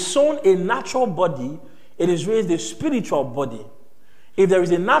 It is sown a natural body, it is raised a spiritual body. If there is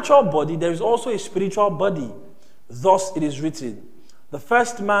a natural body, there is also a spiritual body. Thus it is written, the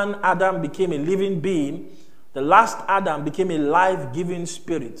first man, Adam, became a living being. The last Adam became a life-giving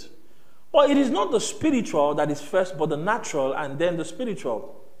spirit. But it is not the spiritual that is first, but the natural, and then the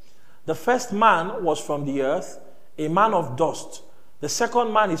spiritual. The first man was from the earth, a man of dust. The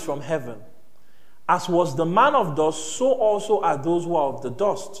second man is from heaven. As was the man of dust, so also are those who are of the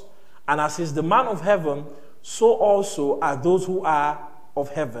dust. And as is the man of heaven, so also are those who are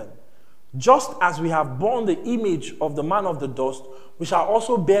of heaven. Just as we have borne the image of the man of the dust, we shall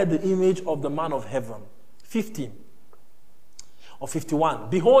also bear the image of the man of heaven. 50 or 51.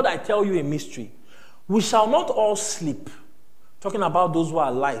 Behold, I tell you a mystery. We shall not all sleep. Talking about those who are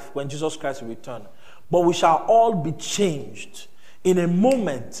alive when Jesus Christ will return. But we shall all be changed in a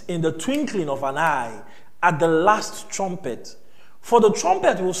moment, in the twinkling of an eye, at the last trumpet. For the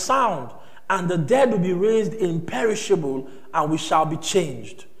trumpet will sound, and the dead will be raised imperishable, and we shall be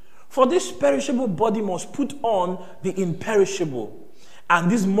changed. For this perishable body must put on the imperishable,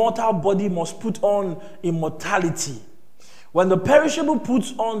 and this mortal body must put on immortality. When the perishable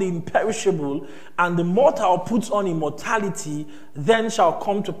puts on the imperishable, and the mortal puts on immortality, then shall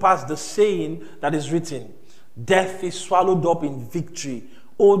come to pass the saying that is written, death is swallowed up in victory.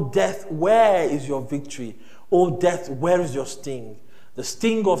 O death, where is your victory? O death, where is your sting? The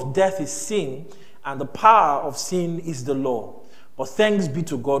sting of death is sin, and the power of sin is the law. But thanks be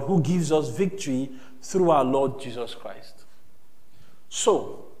to God who gives us victory through our Lord Jesus Christ.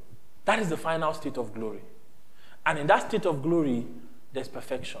 So, that is the final state of glory. And in that state of glory, there's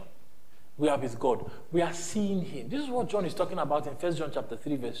perfection. We are with God. We are seeing him. This is what John is talking about in 1 John chapter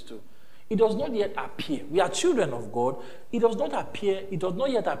 3, verse 2. It does not yet appear. We are children of God. It does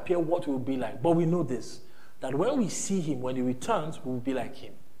not yet appear what we will be like. But we know this, that when we see him, when he returns, we will be like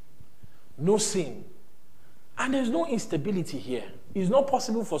him. No sin. And there's no instability here. It's not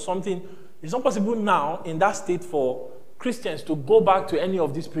possible now in that state for Christians to go back to any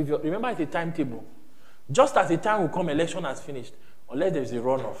of these previous. Remember, it's a timetable. Just as the time will come, election has finished. Unless there's a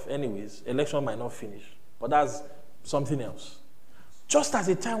runoff. Anyways, election might not finish. But that's something else. Just as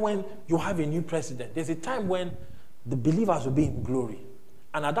a time when you have a new president, there's a time when the believers will be in glory.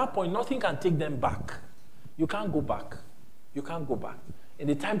 And at that point, nothing can take them back. You can't go back. You can't go back. In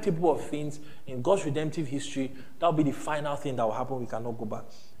the timetable of things, in God's redemptive history, that will be the final thing that will happen. We cannot go back.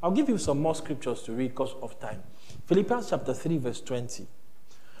 I'll give you some more scriptures to read because of time. Philippians chapter 3, verse 20.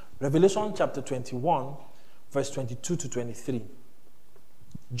 Revelation chapter 21, verse 22 to 23.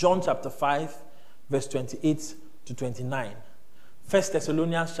 John chapter 5, verse 28 to 29. 1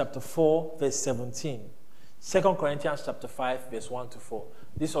 Thessalonians chapter 4, verse 17. 2 Corinthians chapter 5, verse 1 to 4.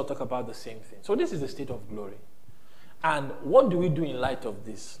 This all talk about the same thing. So this is the state of glory. And what do we do in light of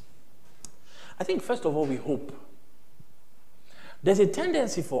this? I think first of all, we hope. There's a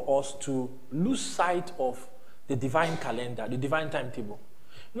tendency for us to lose sight of the divine calendar, the divine timetable.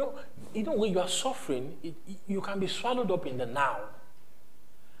 You know when you are suffering, you can be swallowed up in the now.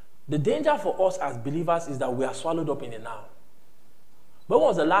 The danger for us as believers is that we are swallowed up in the now. When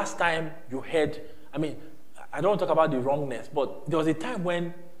was the last time you heard, I don't want to talk about the wrongness, but there was a time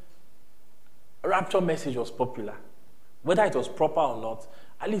when rapture message was popular. Whether it was proper or not,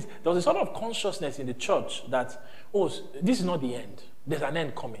 at least there was a sort of consciousness in the church that, this is not the end. There's an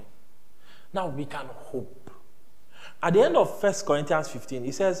end coming. Now we can hope. At the end of 1 Corinthians 15,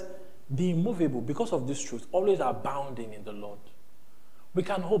 it says, be immovable because of this truth, always abounding in the Lord. We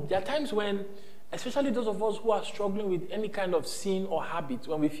can hope. There are times when, especially those of us who are struggling with any kind of sin or habit,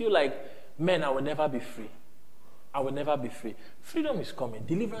 when we feel like, man, I will never be free. I will never be free. Freedom is coming.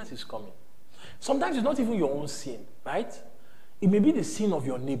 Deliverance is coming. Sometimes it's not even your own sin, right? It may be the sin of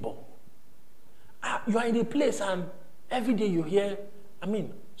your neighbor. You are in a place and every day you hear,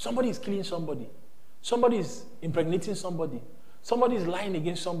 somebody is killing somebody. Somebody is impregnating somebody. Somebody is lying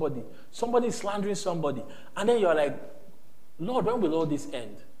against somebody. Somebody is slandering somebody. And then you're like, Lord, when will all this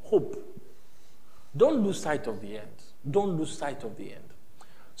end? Hope. Don't lose sight of the end. Don't lose sight of the end.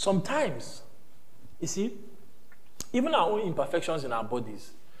 Sometimes, you see, even our own imperfections in our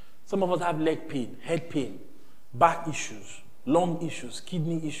bodies, some of us have leg pain, head pain, back issues, lung issues,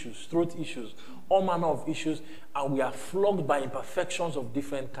 kidney issues, throat issues, all manner of issues, and we are flogged by imperfections of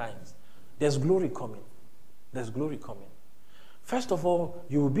different kinds. There's glory coming. There's glory coming. First of all,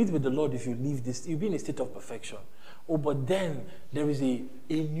 you will be with the Lord if you leave this. You'll be in a state of perfection. Oh, but then there is a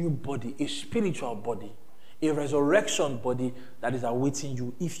new body, a spiritual body, a resurrection body that is awaiting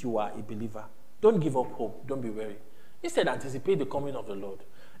you if you are a believer. Don't give up hope. Don't be weary. Instead, anticipate the coming of the Lord.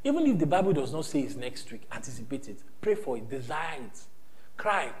 Even if the Bible does not say it's next week, anticipate it. Pray for it. Desire it.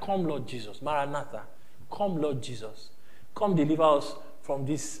 Cry, come Lord Jesus. Maranatha. Come Lord Jesus. Come deliver us from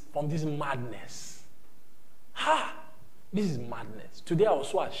this madness. Ha! This is madness. Today I was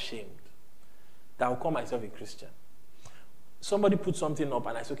so ashamed that I will call myself a Christian. Somebody put something up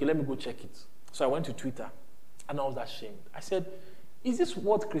and I said, okay, let me go check it. So I went to Twitter and I was ashamed. I said, is this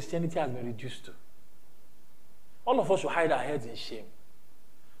what Christianity has been reduced to? All of us should hide our heads in shame.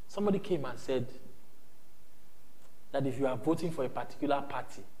 Somebody came and said that if you are voting for a particular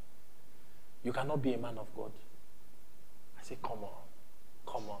party, you cannot be a man of God. I said, come on,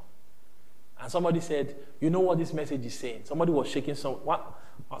 come on. And somebody said, you know what this message is saying? Somebody was shaking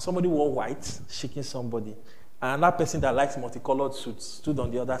somebody wore white, shaking somebody. And that person that likes multicolored suits stood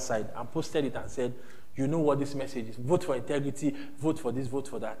on the other side and posted it and said, you know what this message is? Vote for integrity, vote for this, vote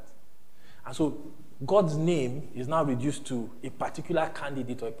for that. And so God's name is now reduced to a particular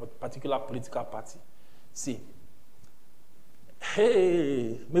candidate or a particular political party. See,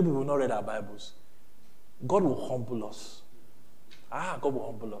 hey, maybe we've not read our Bibles. God will humble us. God will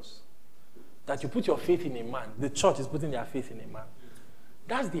humble us. That you put your faith in a man. The church is putting their faith in a man.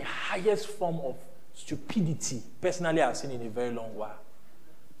 That's the highest form of stupidity, personally, I've seen in a very long while.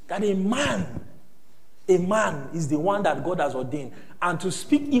 That a man is the one that God has ordained. And to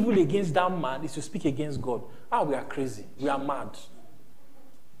speak evil against that man is to speak against God. We are crazy. We are mad.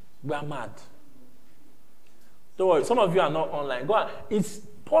 We are mad. Don't worry, some of you are not online. Go on. It's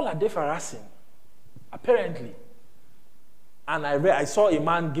Paul Adefarasin, apparently. And I saw a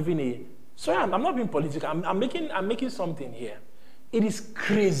man giving a... Sorry, I'm not being political. I'm making something here. It is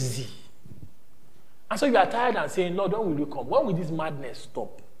crazy. And so you are tired and saying, Lord, when will you come? When will this madness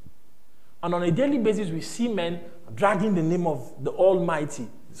stop? And on a daily basis, we see men dragging the name of the Almighty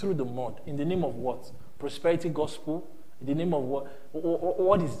through the mud. In the name of what? Prosperity gospel? In the name of what?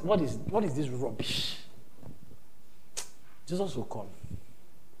 What is this rubbish? Jesus will come.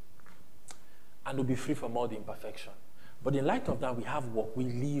 And we'll be free from all the imperfection. But in light of that, we have work. We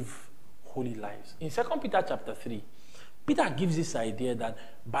live holy lives. In 2 Peter chapter 3, Peter gives this idea that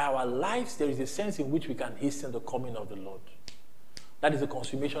by our lives, there is a sense in which we can hasten the coming of the Lord. That is the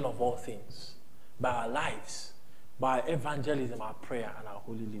consummation of all things. By our lives, by our evangelism, our prayer, and our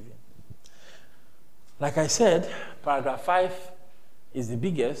holy living. Like I said, paragraph 5 is the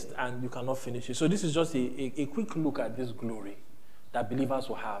biggest, and you cannot finish it. So this is just a quick look at this glory that believers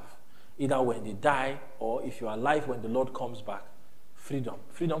will have, either when they die or if you are alive when the Lord comes back. Freedom.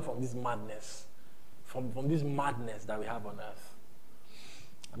 Freedom from this madness. From this madness that we have on earth.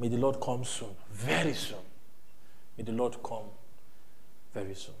 And may the Lord come soon. Very soon. May the Lord come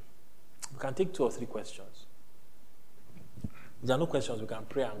very soon. We can take 2 or 3 questions. If there are no questions, we can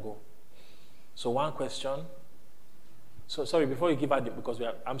pray and go. So 1 question. So sorry, before you give out, because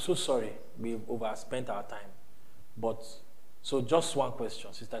I'm so sorry we've overspent our time. But, so just 1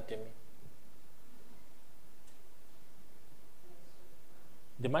 question, Sister Temi.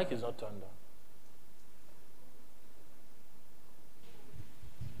 The mic is not turned on.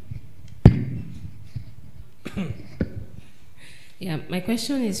 Yeah, my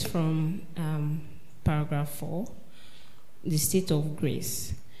question is from paragraph 4, the state of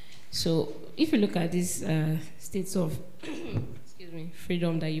grace. So if you look at this states of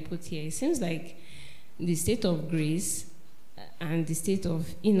freedom that you put here, it seems like the state of grace and the state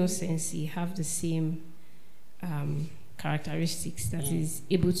of innocency have the same characteristics, that is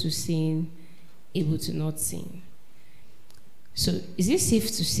able to sin, able to not sin. So is it safe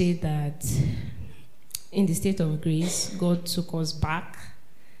to say that in the state of grace, God took us back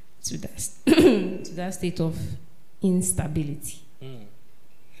to that, to that state of instability?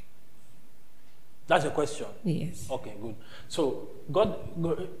 That's a question? Yes. Okay, good. So, God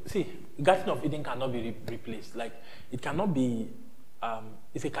see, Garden of Eden cannot be replaced. Like, it cannot be,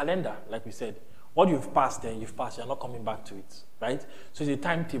 it's a calendar, like we said. What you've passed, then you've passed. You're not coming back to it, right? So it's a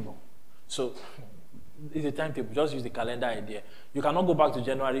timetable. So It's a timetable. Just use the calendar idea. You cannot go back to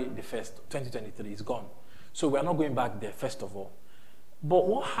January the 1st, 2023. It's gone. So we are not going back there, first of all. But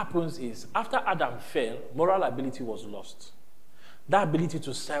what happens is, after Adam fell, moral ability was lost. That ability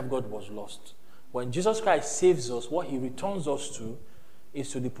to serve God was lost. When Jesus Christ saves us, what he returns us to is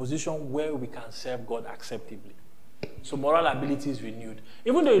to the position where we can serve God acceptably. So moral ability is renewed.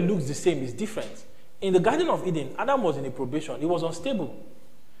 Even though it looks the same, it's different. In the Garden of Eden, Adam was in a probation. He was unstable.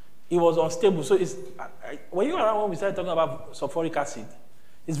 He was unstable. So when you were around when we started talking about sulfuric acid,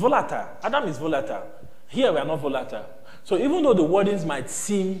 it's volatile. Adam is volatile. Here we are not volatile. So even though the wordings might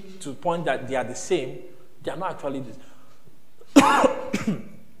seem to point that they are the same, they are not actually the same.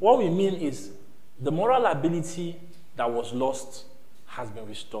 What we mean is the moral ability that was lost has been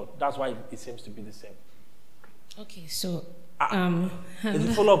restored. That's why it seems to be the same. Okay, so is it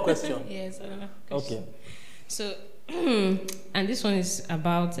a follow-up question? Yes. Okay. So, and this one is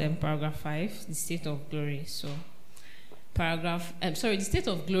about paragraph 5, the state of glory. So, the state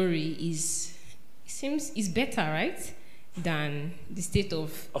of glory is better, right, than the state of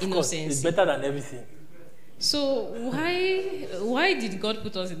innocence. Of course, it's better than everything. So why did God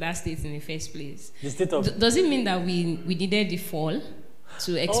put us in that state in the first place? The state of does it mean that we needed the fall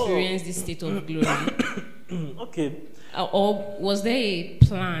to experience this state of glory? Okay. Or was there a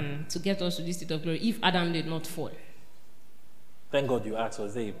plan to get us to this state of glory if Adam did not fall? Thank God you asked,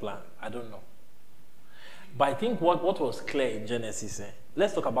 was there a plan? I don't know. But I think what was clear in Genesis,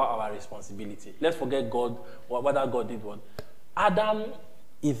 let's talk about our responsibility. Let's forget God, whether God did what.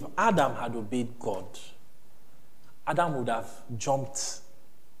 If Adam had obeyed God, Adam would have jumped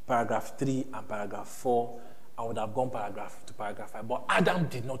paragraph 3 and paragraph 4 and would have gone paragraph to paragraph 5. But Adam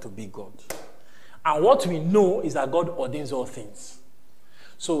did not obey God. And what we know is that God ordains all things.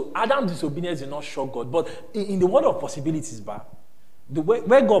 So Adam's disobedience did not shock God. But in the world of possibilities,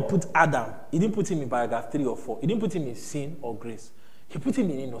 where God put Adam, he didn't put him in paragraph 3 or 4. He didn't put him in sin or grace. He put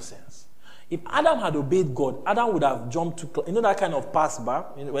him in innocence. If Adam had obeyed God, Adam would have jumped to, that kind of pass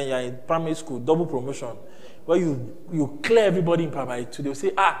bar when you're in primary school, double promotion, where you clear everybody in primary 2. They'll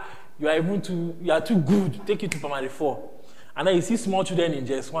say, you are too good, take you to primary 4. And then you see small children in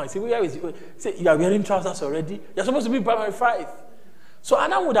JS1. You say, where is it? Say, you are wearing trousers already? You're supposed to be in primary 5. So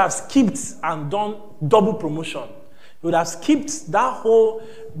Adam would have skipped and done double promotion. He would have skipped that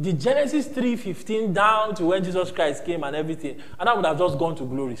the Genesis 3:15 down to when Jesus Christ came and everything. Adam would have just gone to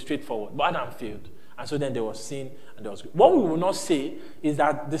glory straightforward. But Adam failed. And so then there was sin and there was good. What we will not say is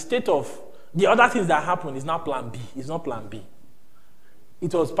that the state of the other things that happened is not plan B. It's not plan B.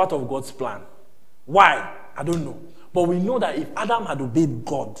 It was part of God's plan. Why? I don't know. But we know that if Adam had obeyed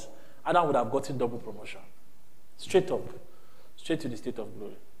God, Adam would have gotten double promotion. Straight up. Straight to the state of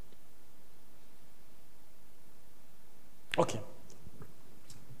glory. Okay.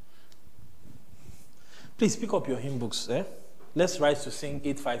 Please pick up your hymn books. Let's rise to sing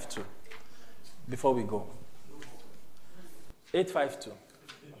 852 before we go. 852.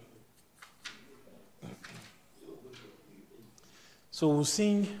 So we'll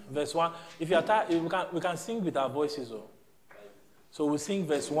sing verse 1. If you are tired, we can sing with our voices. So we'll sing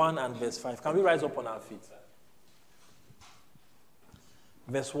verse 1 and verse 5. Can we rise up on our feet?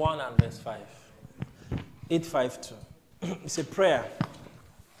 Verse 1 and verse 5. 852. It's a prayer.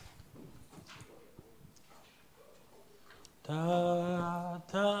 Ta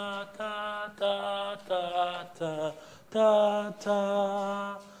ta ta ta ta ta ta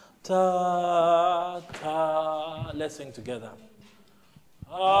ta ta ta. Let's sing together.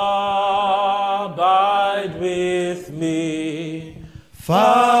 Abide with me.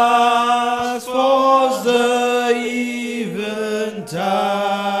 Fast falls the eventide.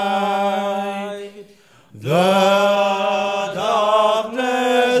 The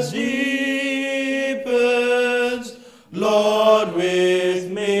darkness deepens. Lord, with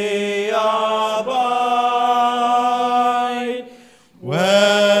me abide.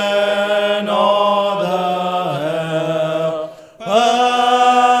 When all the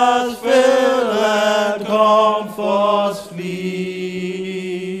helpers fail and comforts flee,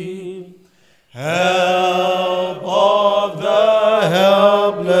 help of the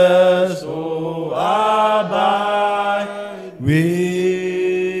helpless, oh, abide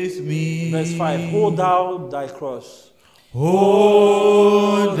with me. Verse 5. Hold thou thy cross.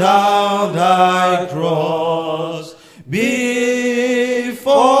 Hold thou thy cross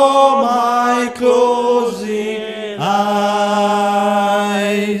before my closing eyes.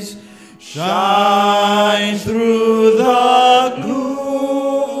 Shine through the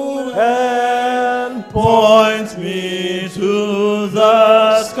gloom and point me to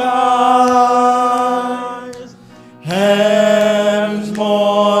the skies. Heaven's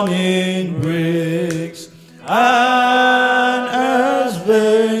morning breaks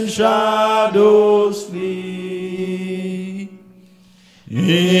in shadows flee.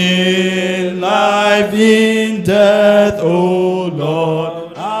 In life, in death, O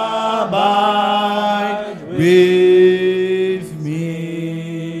Lord, abide with me.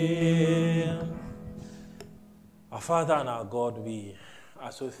 Our Father and our God, we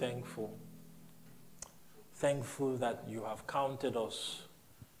are so thankful. Thankful that you have counted us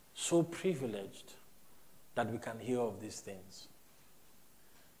so privileged that we can hear of these things,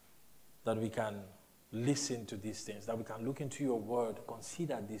 that we can listen to these things, that we can look into your word,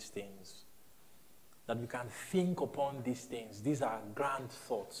 consider these things, that we can think upon these things. These are grand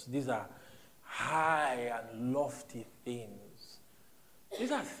thoughts. These are high and lofty things.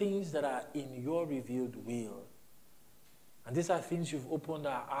 These are things that are in your revealed will. And these are things you've opened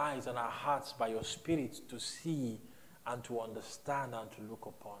our eyes and our hearts by your Spirit to see and to understand and to look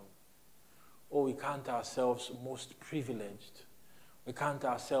upon. Oh, we count ourselves most privileged. We count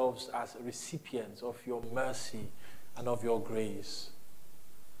ourselves as recipients of your mercy and of your grace.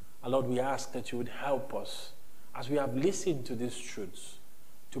 And Lord, we ask that you would help us as we have listened to these truths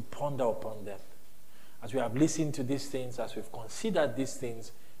to ponder upon them. As we have listened to these things, as we've considered these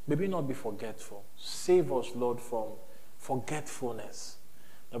things, maybe not be forgetful. Save us, Lord, from forgetfulness.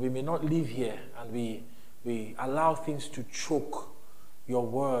 That we may not live here and we allow things to choke your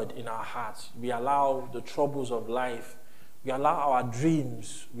word in our hearts. We allow the troubles of life. We allow our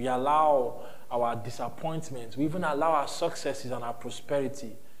dreams, we allow our disappointments, we even allow our successes and our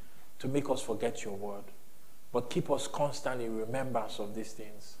prosperity to make us forget your word. But keep us constantly in remembrance of these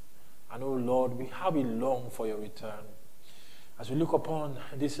things. And oh Lord, how we long for your return. As we look upon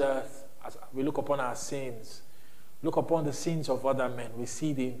this earth, as we look upon our sins, look upon the sins of other men, we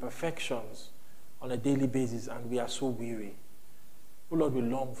see the imperfections on a daily basis and we are so weary. Oh Lord, we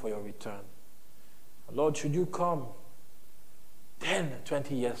long for your return. Lord, should you come 10,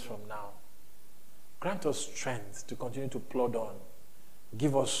 20 years from now, grant us strength to continue to plod on.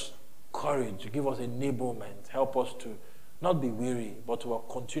 Give us courage, give us enablement. Help us to not be weary, but to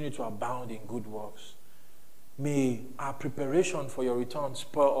continue to abound in good works. May our preparation for your return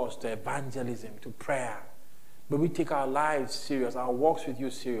spur us to evangelism, to prayer. May we take our lives serious, our walks with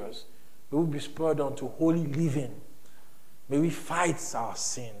you serious. May we be spurred on to holy living. May we fight our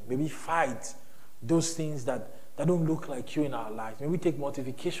sin. May we fight those things that don't look like you in our lives. May we take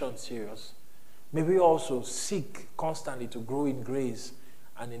mortification serious. May we also seek constantly to grow in grace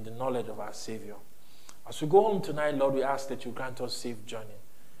and in the knowledge of our Savior. As we go home tonight, Lord, we ask that you grant us safe journey.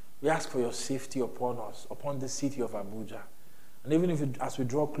 We ask for your safety upon us, upon the city of Abuja. And even as we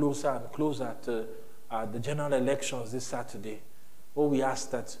draw closer and closer to the general elections this Saturday, oh, we ask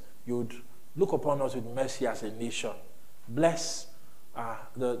that you would look upon us with mercy as a nation. Bless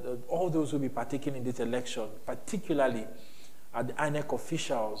all those who will be partaking in this election, particularly the INEC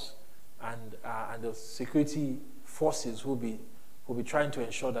officials and the security forces who will be trying to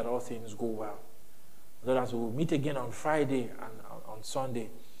ensure that all things go well. Then as we will meet again on Friday and on Sunday,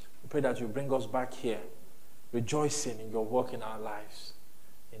 we pray that you bring us back here, rejoicing in your work in our lives.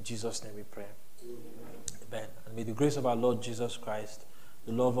 In Jesus' name we pray. Amen. And may the grace of our Lord Jesus Christ,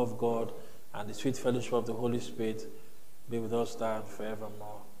 the love of God, and the sweet fellowship of the Holy Spirit be with us now and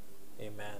forevermore. Amen.